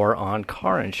 15% or more on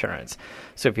car insurance.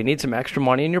 So if you need some extra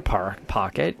money in your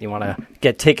pocket, you want to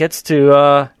get tickets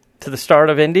to the start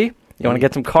of Indy, you want to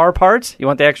get some car parts, you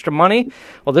want the extra money,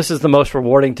 well, this is the most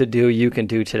rewarding to-do you can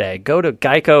do today. Go to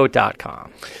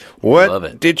geico.com.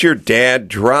 What did your dad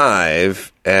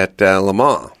drive at Le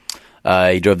Mans?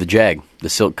 He drove the Jag, the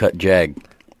silk cut Jag.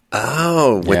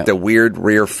 Oh, with the weird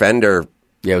rear fender.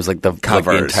 Yeah, it was like the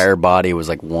entire body was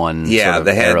like one. Yeah, sort of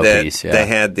they had aero piece. Yeah. They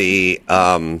had the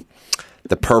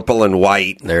purple and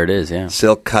white. There it is. Yeah,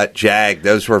 silk cut Jag.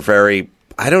 Those were very.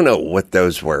 I don't know what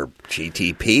those were.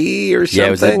 GTP or something?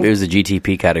 Yeah, it was the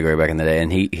GTP category back in the day,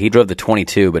 and he drove the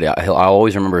 22. But I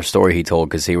always remember a story he told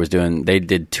because they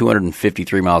did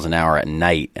 253 miles an hour at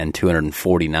night and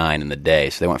 249 in the day,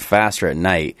 so they went faster at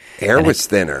night. Air was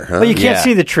thinner, huh? Well, you can't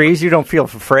see the trees; you don't feel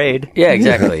afraid. Yeah,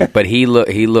 exactly. But he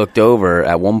looked over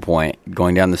at one point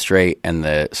going down the straight, and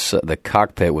the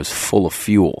cockpit was full of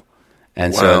fuel.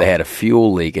 And so they had a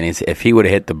fuel leak, and if he would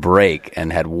have hit the brake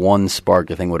and had one spark,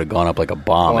 the thing would have gone up like a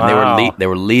bomb. Wow. And they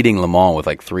were leading Le Mans with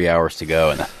like 3 hours to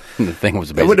go, and the thing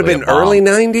was basically It would have been early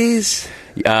 90s?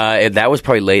 That was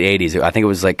probably late 80s. I think it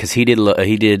was like, because he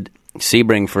did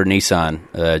Sebring for Nissan,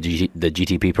 the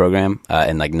GTP program,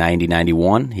 in like 90,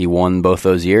 91. He won both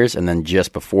those years, and then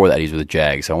just before that, he was with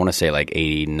Jag. So I want to say like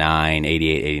 89,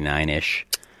 88, 89-ish.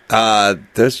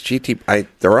 Those GTP,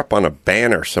 they're up on a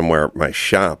banner somewhere at my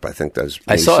shop. I think those.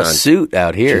 I saw a suit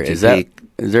out here. GTP Is that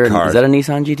a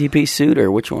Nissan GTP suit, or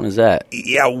which one is that?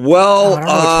 Yeah, well,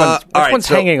 which one's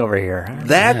hanging over here?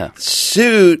 That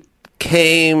suit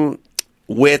came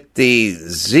with the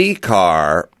Z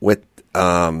car with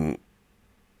the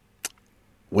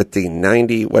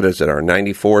 90. What is it? Our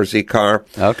 94 Z car.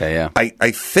 Okay, yeah.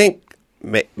 I think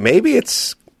maybe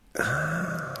it's.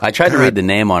 I tried to read the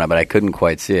name on it, but I couldn't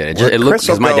quite see it. It looks,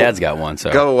 because my dad's got one.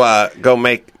 So go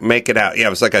make it out. Yeah, it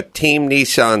was like a Team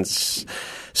Nissan.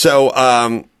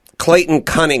 So Clayton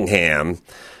Cunningham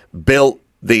built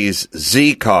these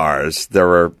Z cars. There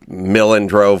were Millen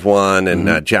drove one,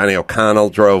 and Johnny O'Connell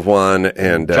drove one,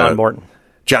 and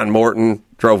John Morton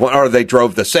drove one, or they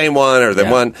drove the same one, or they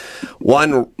won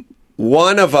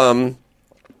one of them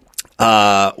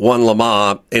won Le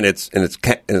Mans in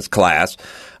its class.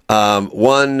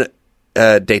 One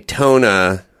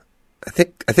Daytona, I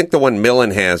think the one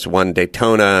Millen has won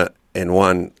Daytona and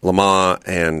won Le Mans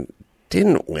and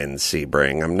didn't win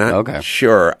Sebring. I'm not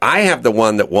sure. I have the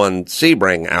one that won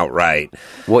Sebring outright.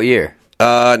 What year?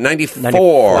 94.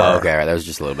 Oh, okay, right. That was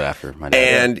just a little bit after my dad.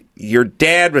 And your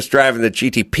dad was driving the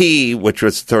GTP, which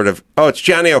was sort of, it's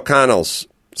Johnny O'Connell's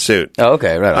suit. Oh,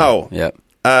 okay, right on. Oh, yep.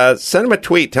 Send him a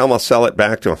tweet. Tell him I'll sell it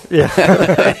back to him. Yeah,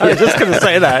 you're just going to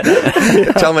say that.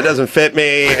 Tell him it doesn't fit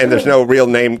me, and there's no real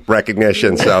name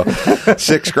recognition. So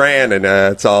 $6,000, and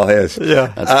it's all his. Yeah,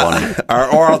 that's funny.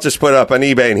 Or I'll just put it up on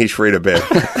eBay, and he's free to bid.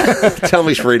 Tell him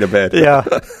he's free to bid. Yeah,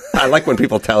 I like when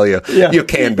people tell you you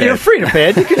can bid. You're free to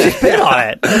bid. You can just bid on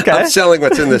it. Okay. I'm selling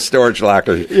what's in the storage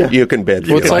locker. Yeah. You can bid.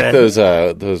 Well, it's like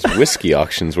those whiskey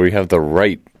auctions where you have the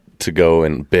right to go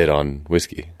and bid on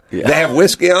whiskey. Yeah. They have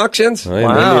whiskey auctions? Wow.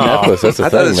 Indianapolis, that's a I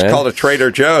thing, thought it's called a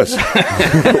Trader Joe's.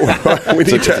 we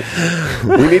need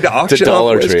to auction it's a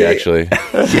Dollar off Tree, actually.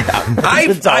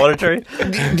 Dollar Tree?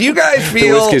 Do you guys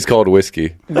feel... The whiskey's called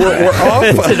whiskey. We're off?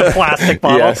 It's in a plastic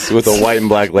bottle. Yes, with a white and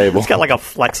black label. It's got like a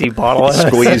flexi bottle.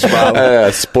 Squeeze bottle.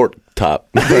 Sport top.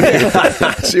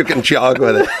 So you can jog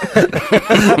with it.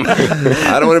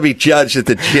 I don't want to be judged at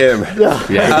the gym.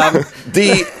 Yeah.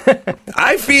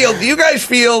 Do you guys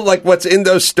feel like what's in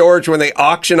those storage when they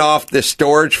auction off the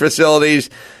storage facilities?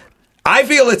 I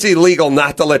feel it's illegal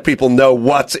not to let people know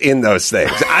what's in those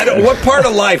things. What part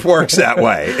of life works that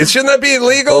way? Shouldn't that be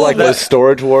illegal? Oh, like the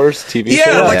Storage Wars TV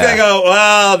show? Yeah, they go,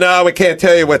 well, no, we can't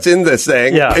tell you what's in this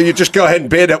thing. Yeah. And you just go ahead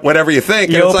and bid at whatever you think.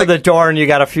 You open the door and you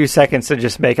got a few seconds to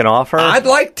just make an offer. I'd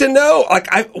like to know,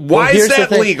 why is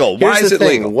that legal? Why is it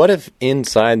legal? What if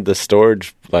inside the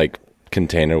storage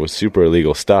container was super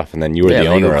illegal stuff, and then you were the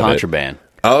owner of contraband.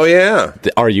 Oh, yeah.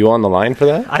 Are you on the line for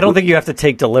that? I don't think you have to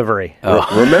take delivery.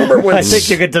 Remember when... I think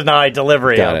you could deny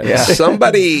delivery. Got it. Yeah.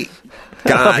 Somebody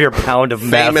got... of your pound of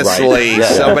meth. Famously, Right.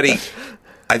 somebody...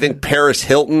 I think Paris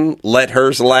Hilton let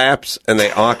hers lapse, and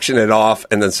they auctioned it off,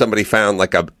 and then somebody found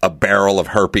like a barrel of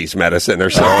herpes medicine or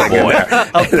something in there.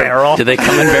 A barrel? Do they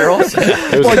come in barrels?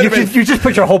 Well, you just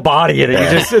put your whole body in it.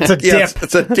 It's a dip.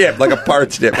 It's a dip, like a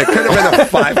parts dip. It could have been a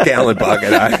 5-gallon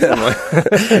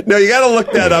bucket. No, you got to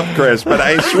look that up, Chris, but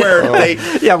I swear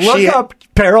look up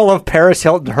barrel of Paris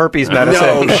Hilton herpes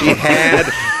medicine. No, she had...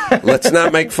 Let's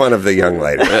not make fun of the young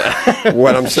lady.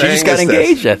 What I'm saying is she just got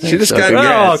engaged, I think. She just got engaged.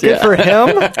 Oh, good for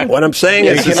him. What I'm saying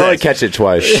is you can only catch it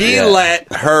twice. She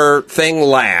let her thing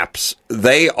lapse.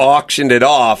 They auctioned it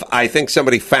off. I think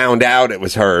somebody found out it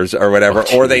was hers or whatever,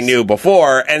 or they knew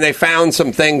before, and they found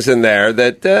some things in there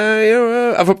that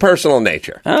of a personal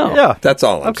nature. Oh, yeah. That's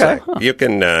all I'm saying. Huh. You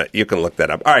can look that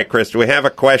up. All right, Chris, do we have a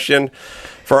question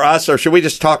for us, or should we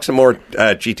just talk some more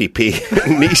GTP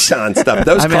Nissan stuff?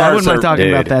 Those cars I wouldn't mind talking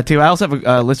about that too. I also have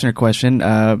a listener question.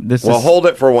 Hold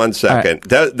it for 1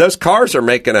 second. Right. Those cars are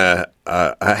making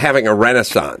having a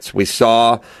renaissance. We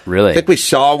saw, really, I think we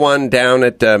saw one down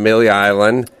at Amelia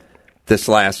Island this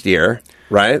last year,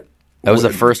 right? That was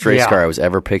the first race car I was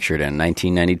ever pictured in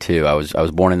 1992. I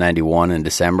was born in 91 in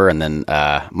December, and then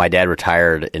my dad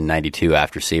retired in 92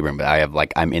 after Sebring.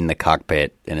 But I'm in the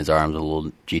cockpit in his arms with a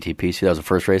little GTP. That was the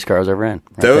first race car I was ever in.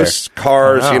 Those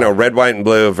cars, red, white, and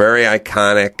blue, very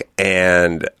iconic,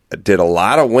 and did a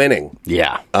lot of winning.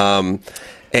 Yeah.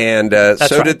 And That's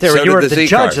so right. did You were the the Z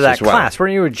judge cars of that as well. class.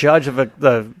 Weren't you a judge of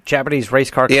the Japanese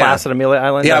race car class at Amelia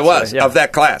Island? Yeah, I was, of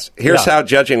that class. Here's how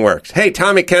judging works. Hey,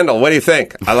 Tommy Kendall, what do you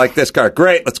think? I like this car.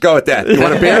 Great, let's go with that. You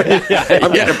want a beer?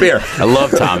 I'm getting a beer. I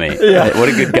love Tommy. What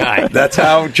a good guy. That's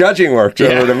how judging works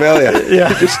over at Amelia.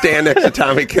 You just stand next to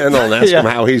Tommy Kendall and ask him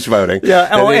how he's voting. Yeah.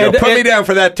 And then you go, put me down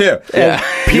for that, too.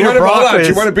 Peter Brock do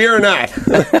you want a beer or not?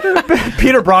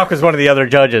 Peter Brock was one of the other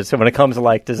judges. So when it comes to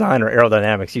like design or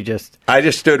aerodynamics, I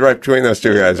just stood right between those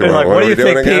two guys. Like, what do you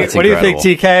think, Pete? What do you think,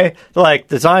 TK? Like,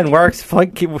 design works,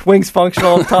 wings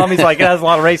functional. Tommy's like, it has a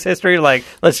lot of race history. Like,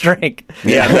 let's drink.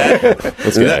 Yeah,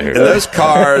 Let's get out of here. those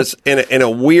cars, in a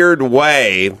weird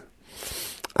way,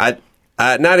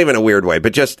 not even a weird way,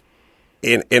 but just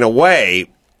in a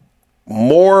way,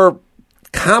 more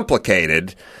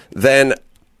complicated than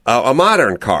a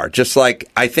modern car. Just like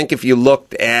I think if you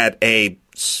looked at a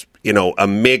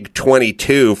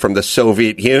MiG-22 from the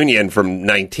Soviet Union from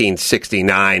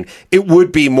 1969, it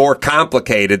would be more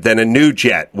complicated than a new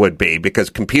jet would be because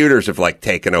computers have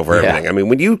taken over everything. I mean,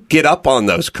 when you get up on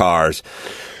those cars,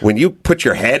 when you put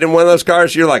your head in one of those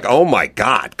cars, you're like, oh my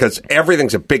God, because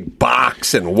everything's a big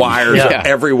box and wires are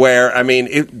everywhere. I mean,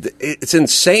 it's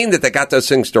insane that they got those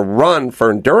things to run for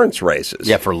endurance races.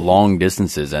 Yeah, for long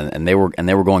distances, and they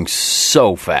were going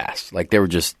so fast. Like, they were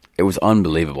just. It was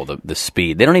unbelievable, the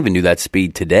speed. They don't even do that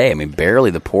speed today. I mean,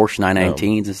 barely the Porsche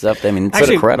 919s and stuff. I mean, it's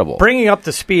incredible. Bringing up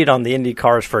the speed on the Indy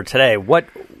cars for today, what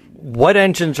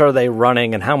engines are they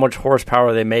running and how much horsepower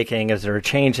are they making? Is there a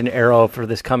change in aero for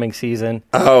this coming season?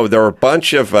 Oh, there were a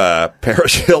bunch of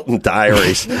Paris Hilton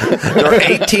diaries. There were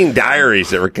 18 diaries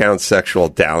that recount sexual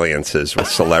dalliances with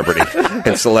celebrity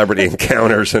and celebrity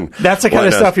encounters. And that's the kind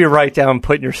of stuff you write down and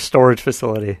put in your storage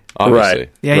facility. Obviously. Right.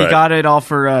 Yeah, he got it all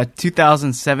for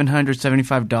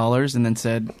 $2,775 and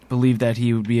then believed that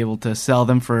he would be able to sell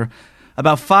them for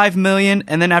about $5 million,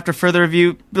 and then after further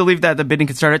review, believed that the bidding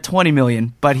could start at $20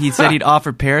 million. But he said he'd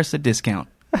offer Paris a discount.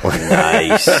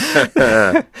 Nice.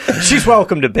 She's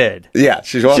welcome to bid. Yeah,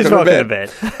 she's welcome to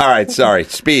bid. All right, sorry.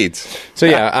 Speeds. So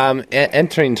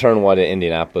entering turn 1 at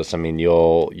Indianapolis, I mean,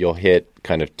 you'll hit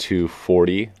kind of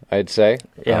 240, I'd say.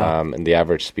 Yeah. And the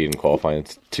average speed in qualifying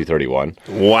is 231.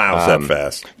 Wow, is that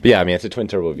fast? But yeah, I mean, it's a twin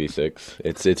turbo V6.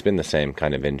 It's been the same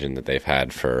kind of engine that they've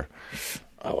had for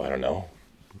I don't know.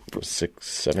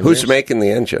 6-7 years. Who's making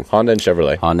the engine? Honda and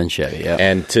Chevrolet. Honda and Chevy, yeah.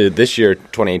 And to this year,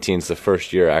 2018 is the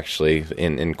first year actually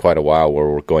in quite a while where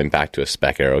we're going back to a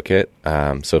spec aero kit.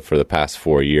 So for the past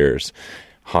 4 years,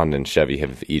 Honda and Chevy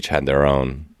have each had their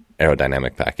own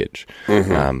aerodynamic package.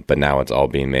 But now it's all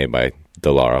being made by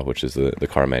Dallara, which is the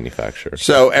car manufacturer.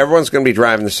 So everyone's going to be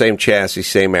driving the same chassis,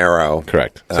 same aero.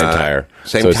 Correct. Same tire.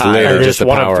 Same so it's tire. literally Just the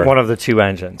one power. of the two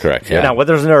engines. Correct. Yeah. Now,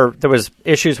 there was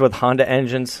issues with Honda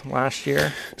engines last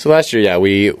year. So last year,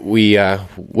 we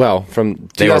from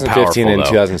 2015 and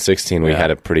 2016, we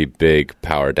had a pretty big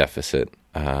power deficit.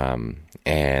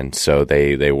 And so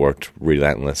they worked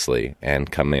relentlessly.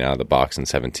 And coming out of the box in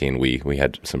 17, we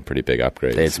had some pretty big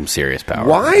upgrades. They had some serious power.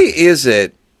 Why is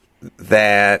it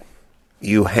that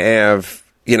you have,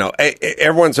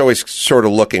 everyone's always sort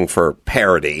of looking for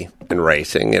parity in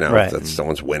racing. If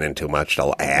someone's winning too much,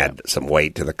 they'll add some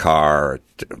weight to the car, or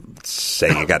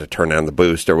say you got to turn down the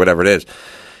boost or whatever it is.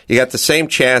 You got the same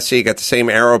chassis, you got the same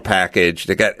aero package,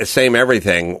 they got the same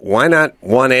everything. Why not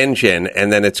one engine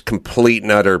and then it's complete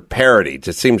and utter parity?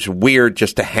 It seems weird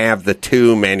just to have the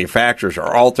two manufacturers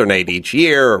or alternate each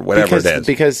year or whatever it is.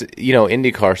 Because,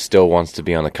 IndyCar still wants to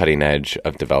be on the cutting edge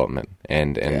of development,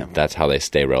 and that's how they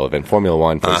stay relevant. Formula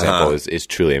One, for example, is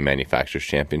truly a manufacturer's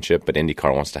championship, but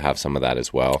IndyCar wants to have some of that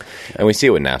as well. And we see it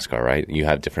with NASCAR, right? You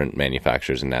have different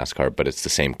manufacturers in NASCAR, but it's the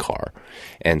same car.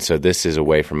 And so this is a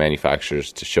way for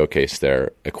manufacturers to showcase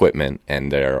their equipment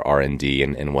and their R&D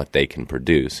and what they can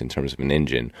produce in terms of an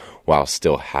engine while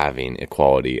still having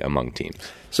equality among teams.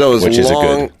 So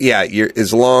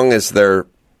as long as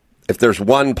if there's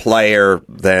one player,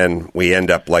 then we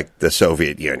end up like the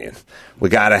Soviet Union. We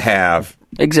got to have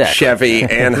Chevy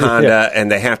and Honda,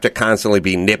 and they have to constantly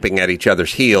be nipping at each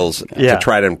other's heels to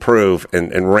try to improve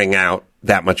and wring out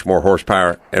that much more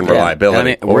horsepower and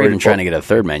reliability. We're even trying to get a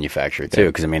third manufacturer too,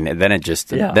 because then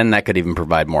then that could even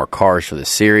provide more cars for the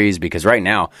series. Because right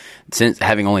now, since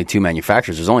having only two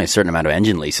manufacturers, there's only a certain amount of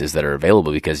engine leases that are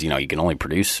available because you can only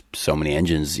produce so many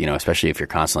engines. Especially if you're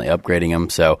constantly upgrading them.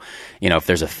 So if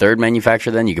there's a third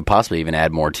manufacturer, then you could possibly even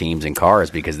add more teams and cars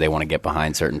because they want to get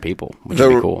behind certain people, which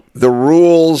would be cool. The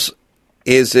rules,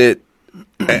 is it?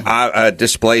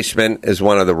 Displacement is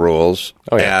one of the rules.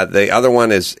 Oh, yeah. The other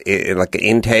one is like an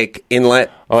intake inlet.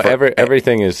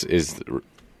 Everything is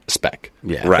spec.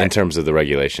 Yeah. Right. In terms of the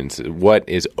regulations, what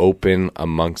is open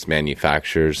amongst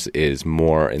manufacturers is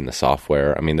more in the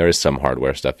software. I mean, there is some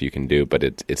hardware stuff you can do, but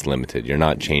it's limited. You're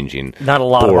not changing Not a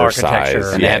lot of bore architecture.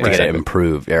 size. And they have to get it exactly.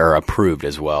 improved or approved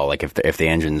as well. Like if the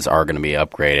engines are going to be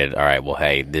upgraded, all right, well,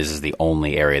 hey, this is the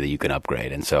only area that you can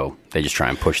upgrade, and so they just try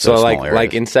and push those So small areas.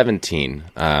 like in 17,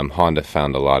 Honda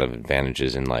found a lot of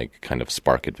advantages in like kind of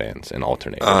spark advance and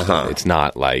alternators. It's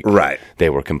not like Right. they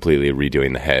were completely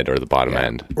redoing the head or the bottom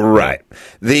end. Right.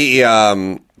 The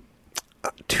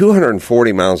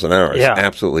 240 miles an hour is Yeah.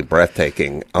 absolutely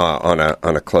breathtaking on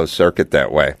a closed circuit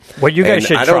that way. What you guys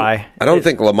And should try. I don't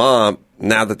think Le Mans,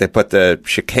 now that they put the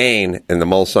chicane in the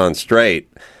Mulsanne Straight,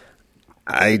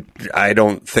 I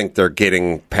don't think they're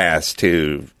getting past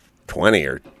 220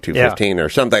 or 215 or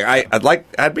something.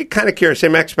 I'd be kind of curious. Hey,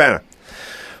 Max Banner,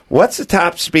 what's the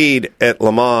top speed at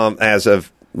Le Mans as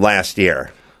of last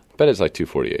year? I bet it's like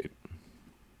 248.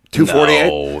 248.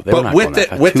 No, they were but not with going that the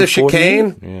fast. with the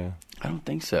 248? chicane. Yeah. I don't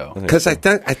think so. Because I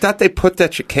thought they put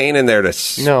that chicane in there to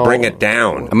No. bring it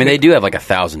down. I mean, they do have like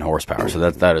 1,000 horsepower,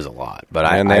 so that is a lot. But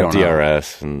And I they don't have know.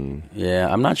 DRS and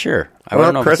Yeah, I'm not sure. I Well,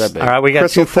 don't know Chris- if it's that big. All right, we got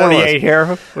Chris will tell 248 us. here.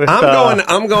 With,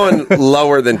 I'm going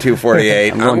lower than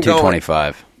 248. I'm going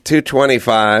 225.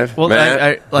 225. Well,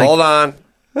 Matt, I hold on.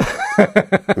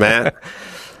 Matt.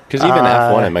 because even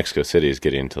F1 in Mexico City is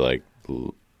getting to like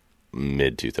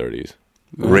mid 230s.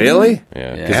 Really?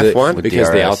 Yeah, Yeah. F1? With because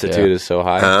the DRS, altitude yeah. is so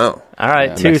high. Oh. all right,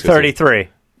 Mexico 233.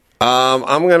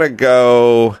 I'm going to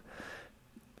go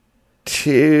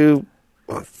to...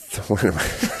 What am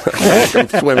I? I'm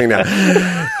swimming now.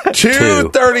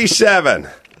 237.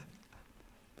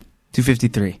 253.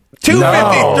 253.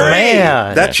 No,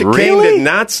 man. That chicane Really? did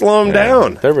not slow them Yeah.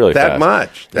 down. They're really that fast.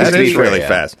 much. That is really Yeah.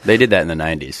 fast. They did that in the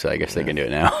 90s, so I guess they can do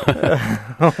it now.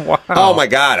 Oh my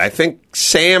God! I think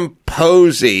Sam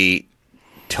Posey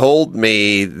told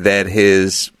me that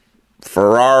his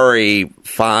Ferrari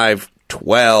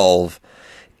 512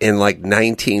 in like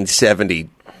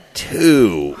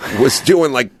 1972 was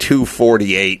doing like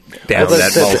 248 down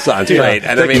that Mulsanne Straight,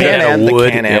 and I mean The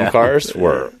wood, Can-Am yeah. cars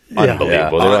were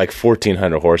unbelievable. They're like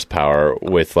 1,400 horsepower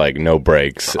with like no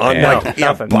brakes. on and like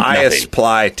nothing. bias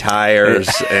ply tires.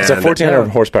 it's a and- 1,400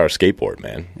 horsepower skateboard,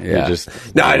 man. Yeah. You just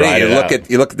No, I ride think it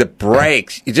you look at the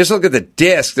brakes. You just look at the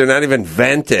discs; they're not even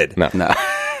vented. No. No.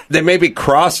 They may be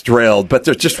cross drilled, but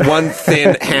they're just one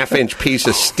thin half-inch piece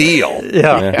of steel.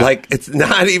 Yeah. Like it's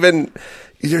not even.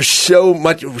 There's so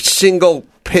much single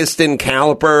piston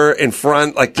caliper in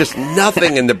front, like just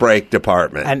nothing in the brake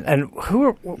department. And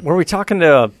were we talking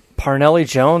to Parnelli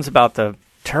Jones about the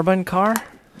turbine car?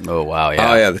 Oh, wow,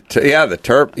 yeah. Oh yeah, we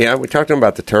talked to him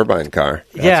about the turbine car.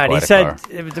 Yeah, and he quite a said car.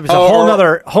 there was a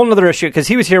whole nother issue because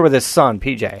he was here with his son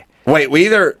PJ. Wait, we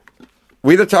either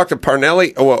talked to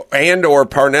Parnelli or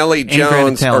Parnelli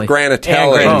Jones or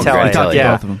Granatelli. And Granatelli. we talked to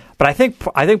Yeah. both of them. But I think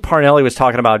Parnelli was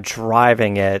talking about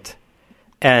driving it,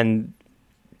 and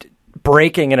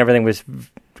braking and everything was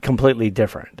completely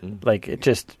different. Like it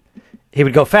just. He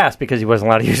would go fast because he wasn't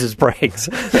allowed to use his brakes.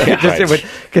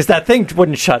 Because that thing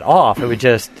wouldn't shut off. It would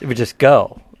just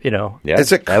go. You know. Yeah.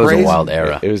 Is it That was a crazy? wild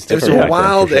era. It was It was different a back then,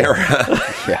 wild for sure.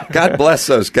 era. God bless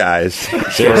those guys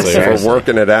Seriously. for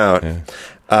working it out.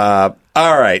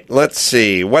 All right, let's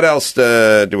see. What else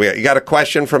do we? You got a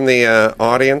question from the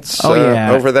audience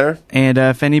over there? And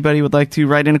if anybody would like to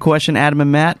write in a question, Adam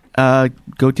and Matt,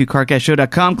 go to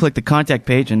carcastshow.com, click the contact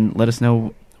page, and let us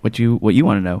know what you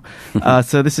want to know.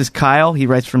 So this is Kyle. He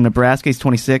writes from Nebraska. He's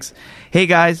 26. Hey,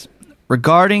 guys.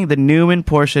 Regarding the Newman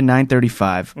Porsche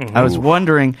 935, I was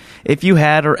wondering if you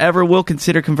had or ever will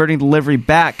consider converting the livery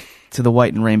back to the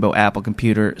white and rainbow Apple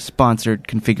Computer sponsored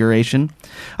configuration.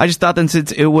 I just thought that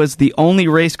since it was the only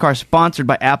race car sponsored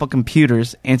by Apple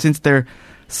Computers, and since they're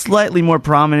slightly more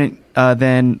prominent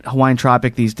than Hawaiian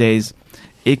Tropic these days,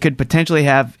 it could potentially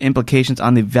have implications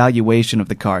on the valuation of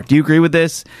the car. Do you agree with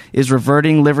this? Is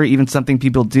reverting livery even something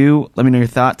people do? Let me know your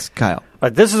thoughts, Kyle.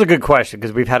 This is a good question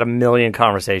because we've had a million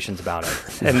conversations about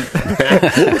it. And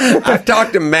I've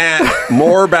talked to Matt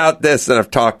more about this than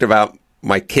I've talked about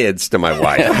my kids to my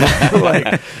wife.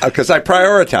 Because I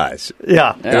prioritize.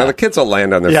 yeah. You know, the kids will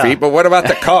land on their feet, but what about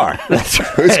the car?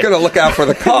 Who's going to look out for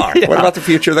the car? What about the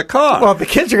future of the car? Well, the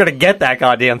kids are going to get that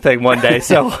goddamn thing one day,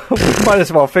 so we might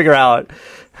as well figure out.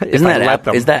 Is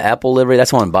that Apple livery? That's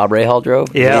the one Bob Rahal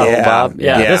drove? Yeah. Yeah. Bob?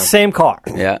 Yeah, this same car.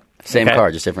 Yeah. Same Okay.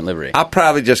 car, just different livery. I'll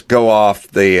probably just go off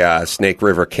the Snake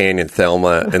River Canyon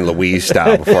Thelma and Louise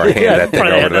style before I hand that thing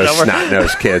over to those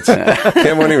snot-nosed kids.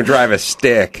 Kim won't even drive a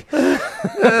stick.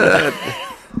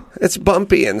 It's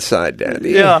bumpy inside,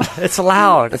 Daddy. Yeah, it's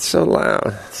loud. It's so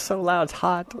loud. It's so loud. It's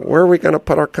hot. Where are we going to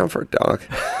put our comfort dog?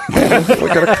 We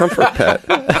got a comfort pet.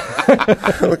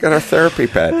 We got our therapy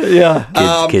pet.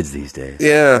 Yeah. Kids these days.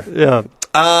 Yeah. Yeah.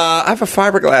 I have a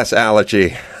fiberglass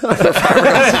allergy.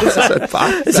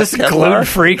 Is this a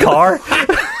gluten-free car?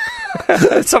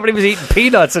 Somebody was eating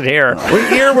peanuts in here.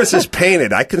 What year was this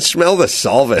painted? I can smell the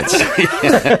solvents.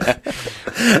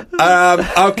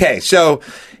 Okay, so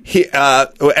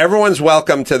everyone's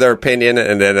welcome to their opinion,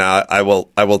 and then I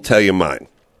will tell you mine.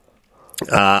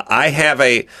 I have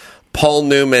a Paul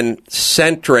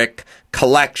Newman-centric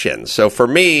collection. So for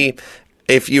me,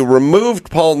 if you removed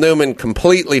Paul Newman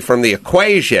completely from the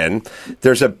equation,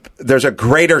 there's a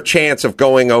greater chance of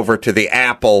going over to the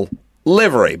Apple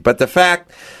livery. But the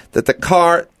fact that the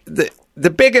car, the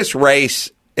biggest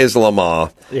race is Le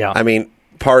Mans. Yeah. I mean,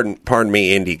 pardon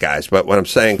me, Indy guys, but what I'm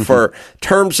saying, for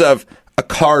terms of a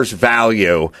car's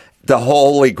value, the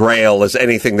holy grail is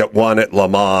anything that won at Le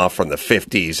Mans from the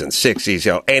 50s and 60s.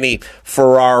 You know, any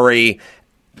Ferrari,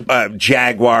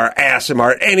 Jaguar, Aston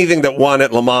Martin, anything that won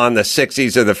at Le Mans in the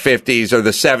 60s or the 50s or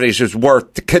the 70s was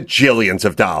worth cajillions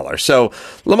of dollars. So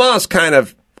Le Mans is kind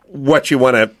of what you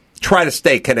want to try to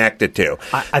stay connected to.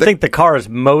 I think the car is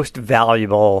most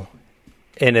valuable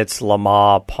in its Le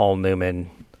Mans Paul Newman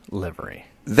livery.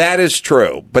 That is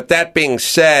true. But that being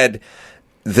said,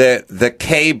 the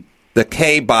K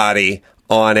body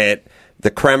on it, the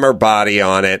Kremer body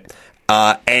on it,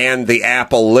 and the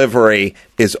Apple livery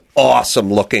is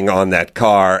awesome looking on that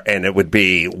car, and it would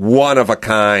be one of a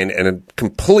kind and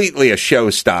completely a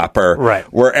showstopper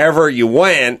wherever you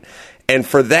went. And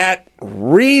for that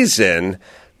reason,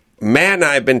 Matt and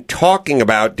I have been talking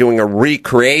about doing a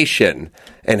recreation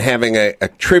and having a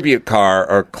tribute car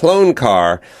or clone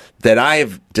car that I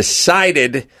have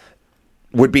decided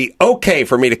would be okay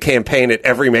for me to campaign at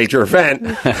every major event.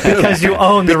 Because you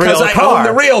own the real car. Because I own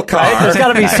the real car. Right? There's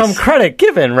got to be some credit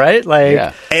given, right?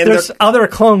 Like, and there's other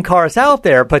clone cars out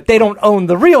there, but they don't own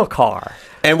the real car.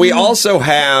 And we also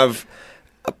have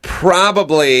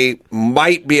probably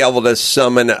might be able to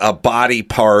summon a body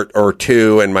part or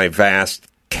two in my vast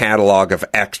catalog of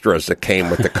extras that came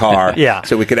with the car.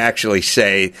 So we could actually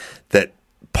say that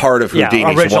part of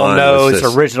Houdini's original nose, was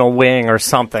this, original wing, or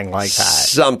something like that.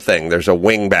 Something. There's a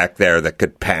wing back there that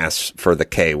could pass for the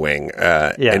K wing,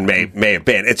 and may have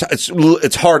been.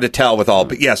 It's hard to tell with all,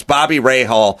 but yes, Bobby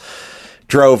Rahal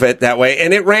drove it that way,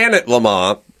 and it ran at Le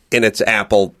Mans in its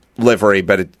Apple livery,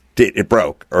 but it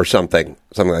broke or something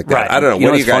like that. I don't know.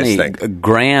 What do you guys think?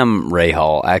 Graham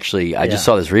Rahal, actually, I just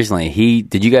saw this recently.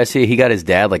 Did you guys see? He got his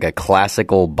dad like a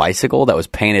classical bicycle that was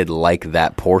painted like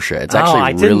that Porsche. It's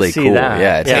actually really cool. That.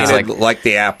 Yeah, it's painted like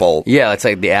the Apple. Yeah, it's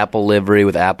like the Apple livery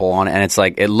with Apple on it, and it's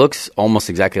like it looks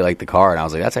almost exactly like the car. And I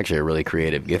was like, that's actually a really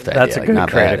creative gift idea. That's a good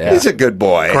creative. Bad, He's a good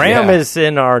boy. Graham is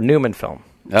in our Newman film.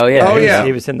 Oh yeah,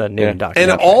 he was in the Newman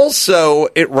documentary. And also,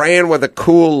 it ran with a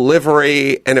cool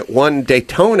livery, and it won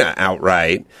Daytona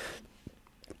outright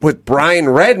with Brian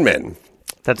Redman.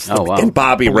 And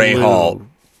Bobby Rahal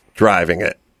driving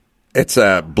it. It's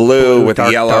a blue with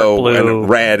dark yellow blue, and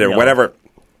red or whatever.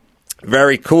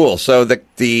 Very cool. So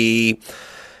the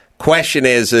question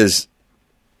is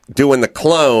doing the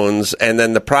clones, and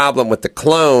then the problem with the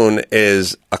clone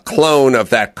is a clone of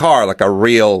that car, like a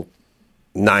real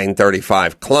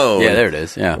 935 clone. Yeah, there it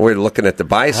is. Yeah, we're looking at the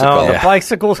bicycle. Oh, the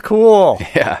bicycle's cool.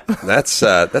 Yeah, that's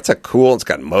a cool. It's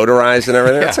got motorized and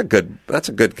everything. That's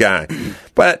a good guy.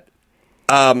 But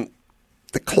the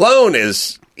clone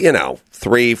is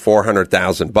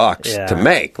 $300,000-$400,000 to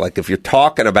make. Like if you're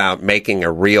talking about making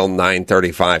a real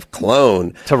 935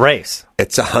 clone to race,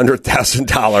 it's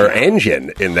 $100,000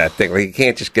 engine in that thing. Like you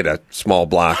can't just get a small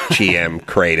block GM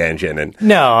crate engine and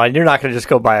you're not going to just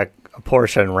go buy a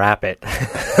Porsche and wrap it.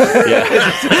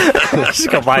 Just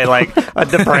go buy like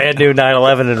the brand new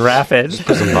 911 and wrap it. Just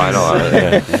put some vinyl on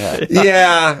it.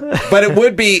 Yeah, but it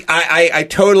would be. I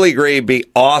totally agree. It'd be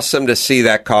awesome to see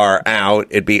that car out.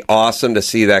 It'd be awesome to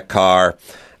see that car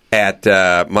at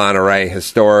Monterey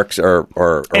Historics or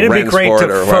it'd be great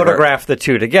to photograph the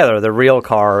two together. The real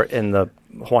car in the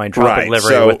Hawaiian Tropic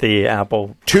livery with the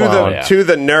Apple to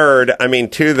the nerd, I mean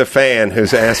to the fan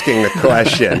who's asking the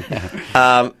question.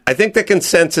 I think the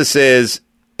consensus is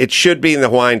it should be in the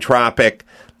Hawaiian Tropic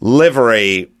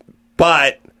livery,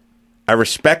 but I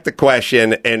respect the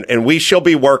question, and we shall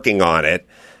be working on it.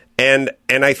 And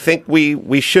I think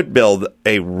we should build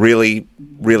a really,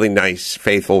 really nice,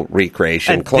 faithful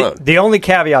recreation clone. The only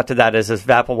caveat to that is if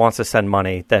Apple wants to send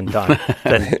money, then done.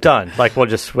 Then done. Like, we'll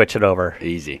just switch it over.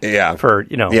 Easy. Yeah. For,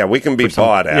 Yeah, we can be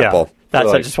bought, Apple.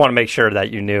 I just want to make sure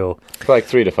that you knew. For like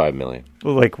 $3 to $5 million.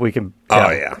 Like we can.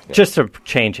 Just to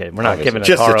change it. We're not giving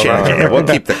just the car to change over. it. We'll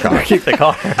keep the car. Keep the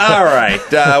car. All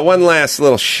right. One last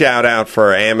little shout out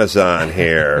for Amazon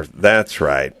here. That's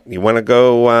right. You want to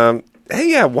go?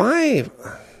 Why?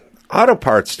 Auto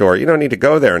parts store. You don't need to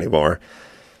go there anymore.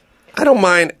 I don't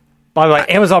mind. By the way,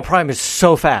 Amazon Prime is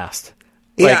so fast.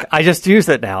 Like, I just use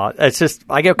it now. It's just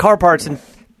I get car parts in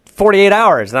 48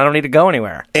 hours, and I don't need to go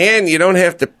anywhere. And you don't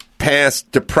have to pass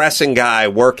depressing guy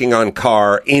working on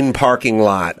car in parking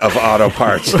lot of auto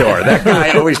parts store. That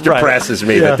guy always depresses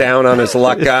me. The down on his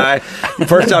luck guy.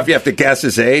 First off, you have to guess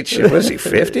his age. Was he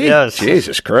 50? Yes.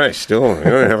 Jesus Christ. Still, you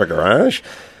don't have a garage?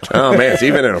 Oh, man, it's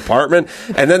even an apartment.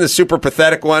 And then the super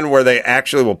pathetic one where they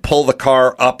actually will pull the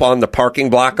car up on the parking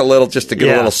block a little just to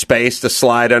get a little space to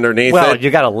slide underneath it. Well,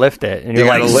 you got to lift it. And you're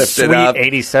like, lift sweet it up.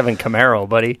 87 Camaro,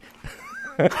 buddy.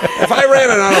 If I ran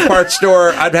an auto parts store,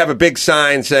 I'd have a big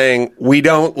sign saying, "We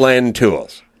don't lend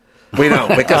tools." We don't,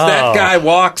 because that guy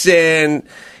walks in,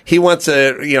 he wants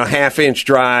a half-inch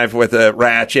drive with a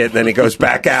ratchet, and then he goes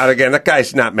back out again. That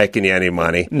guy's not making you any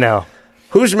money. No.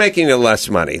 Who's making you less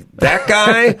money? That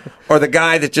guy or the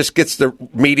guy that just gets the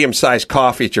medium-sized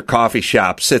coffee at your coffee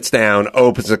shop, sits down,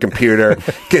 opens the computer,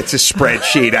 gets his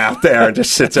spreadsheet out there, and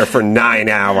just sits there for 9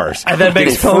 hours. And then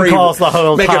makes phone calls the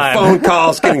whole time. Making phone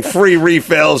calls, getting free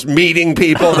refills, meeting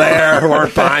people there who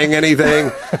aren't buying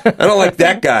anything. I don't like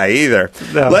that guy either.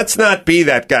 No. Let's not be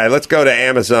that guy. Let's go to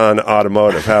Amazon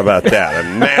Automotive. How about that? A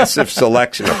massive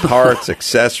selection of parts,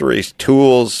 accessories,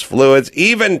 tools, fluids,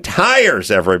 even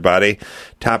tires, everybody.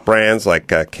 Top brands like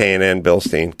K&N,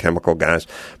 Bilstein, Chemical Guys,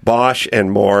 Bosch,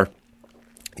 and more.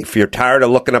 If you're tired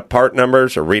of looking up part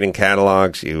numbers or reading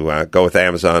catalogs, you go with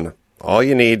Amazon. All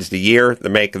you need is the year, the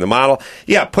make, and the model.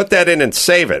 Yeah, put that in and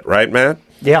save it, right, Matt?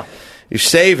 Yeah. You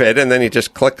save it, and then you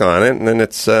just click on it, and then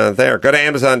it's there. Go to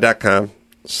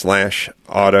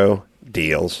Amazon.com/auto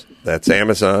deals. That's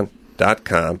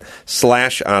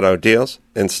Amazon.com/auto deals,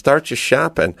 and start your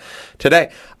shopping today.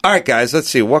 All right, guys, let's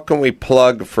see. What can we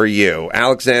plug for you?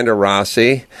 Alexander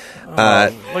Rossi. Look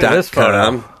at this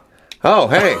photo. Oh,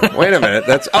 hey, wait a minute.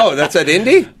 That's at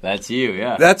Indy? That's you,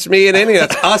 yeah. That's me at Indy.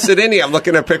 That's us at Indy. I'm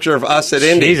looking at a picture of us at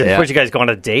Indy. Jesus, what, you guys go on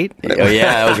a date? Oh,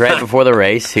 yeah, it was right before the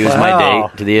race. He was my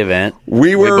date to the event.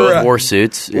 We both wore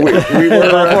suits. We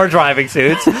were driving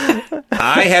suits.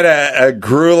 I had a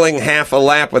grueling half a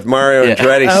lap with Mario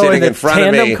Andretti sitting in front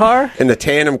of me. Car? In the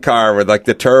tandem car with like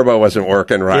the turbo wasn't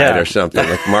working right or something.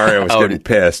 Like Mario was getting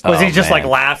pissed. Was he just like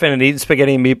laughing and eating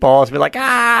spaghetti and meatballs and be like,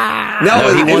 ah?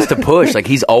 No, he wants to push. Like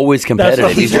he's always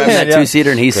competitive. He's driving that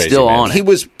two-seater and he's still on it.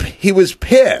 He was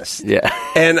pissed. Yeah.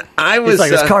 And I was He's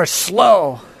like, this car's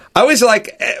slow. I was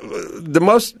like, the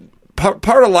most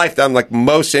part of life that I'm like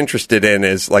most interested in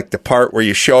is like the part where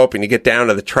you show up and you get down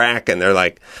to the track and they're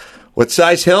like, what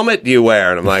size helmet do you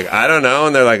wear? And I'm like, I don't know.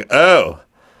 And they're like, oh,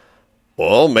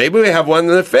 well, maybe we have one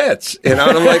that fits. And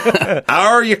I'm like,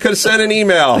 or you could have sent an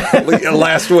email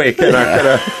last week and I could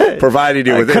have provided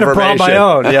you with information. I could have brought my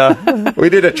own, yeah. We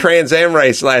did a Trans Am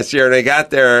race last year and they got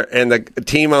there and the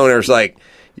team owner's like,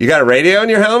 you got a radio in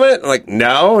your helmet? I'm like,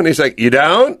 no. And he's like, you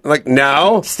don't? I'm like,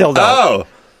 no. Still don't. Oh.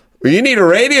 Well, you need a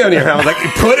radio in your helmet. Like,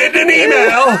 put it in an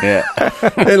email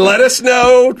and let us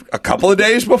know a couple of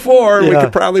days before. We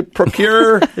could probably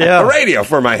procure a radio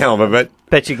for my helmet. But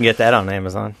bet you can get that on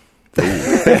Amazon.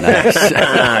 Nice.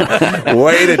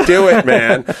 Way to do it,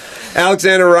 man.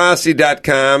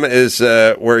 AlexanderRossi.com is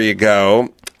where you go.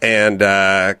 And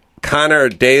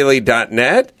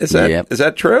ConorDaly.net. Is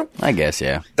that true? I guess,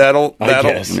 yeah. That'll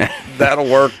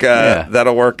work.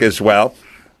 That'll work as well.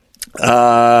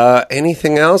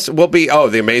 Anything else? We'll be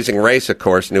The Amazing Race, of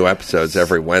course. New episodes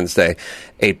every Wednesday,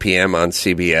 8 p.m. on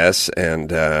CBS, and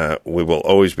we will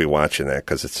always be watching that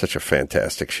because it's such a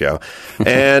fantastic show.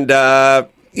 And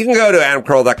you can go to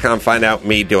AdamCarolla.com, find out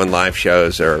me doing live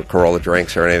shows or Carolla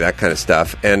drinks or any of that kind of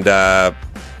stuff. And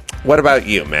what about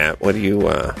you, Matt? What do you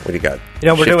got?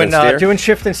 We're doing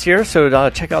Shift and Steer, so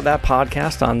check out that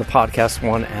podcast on the Podcast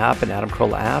One app and Adam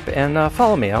Carolla app, and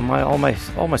follow me on all my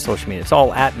social media. It's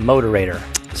all at Moderator.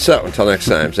 So until next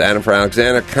time, it's Adam for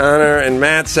Alexander, Connor, and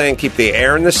Matt saying keep the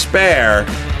air in the spare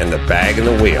and the bag in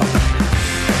the wheel.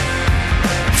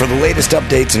 For the latest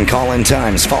updates and call-in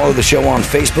times, follow the show on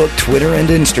Facebook, Twitter, and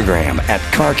Instagram at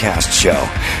CarCast Show.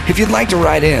 If you'd like to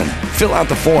write in, fill out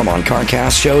the form on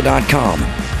CarCastShow.com.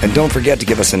 And don't forget to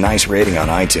give us a nice rating on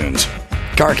iTunes.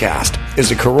 CarCast is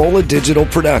a Carolla digital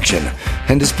production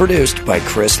and is produced by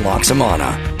Chris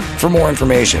Laxamana. For more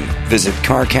information, visit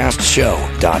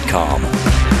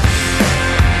CarCastShow.com.